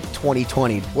podcast called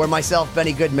 2020, where myself,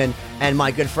 Benny Goodman, and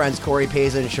my good friends Corey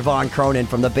Paisley and Siobhan Cronin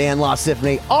from the band Lost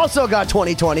Symphony also got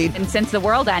 2020. And since the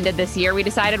world ended this year, we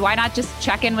decided why not just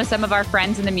check in with some of our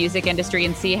friends in the music industry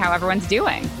and see how everyone's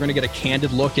doing. We're going to get a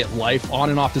candid look at life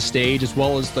on and off the stage, as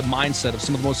well as the mindset of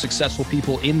some of the most successful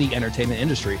people in the entertainment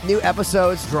industry. New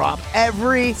episodes drop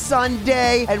every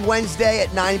Sunday and Wednesday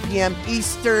at 9 p.m.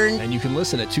 Eastern. And you can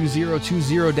listen at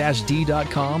 2020-d.com,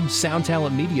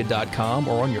 soundtalentmedia.com,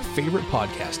 or on your favorite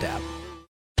podcast app.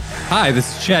 Hi,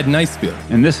 this is Chad Nicefield.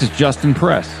 And this is Justin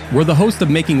Press. We're the host of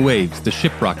Making Waves, the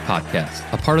Shiprock podcast,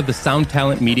 a part of the Sound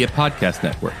Talent Media Podcast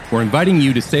Network. We're inviting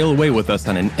you to sail away with us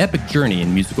on an epic journey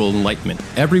in musical enlightenment.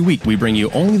 Every week, we bring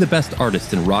you only the best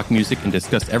artists in rock music and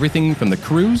discuss everything from the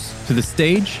cruise, to the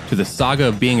stage, to the saga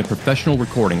of being a professional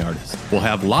recording artist. We'll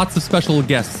have lots of special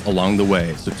guests along the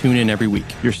way, so tune in every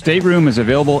week. Your stateroom is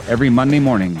available every Monday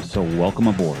morning, so welcome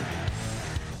aboard.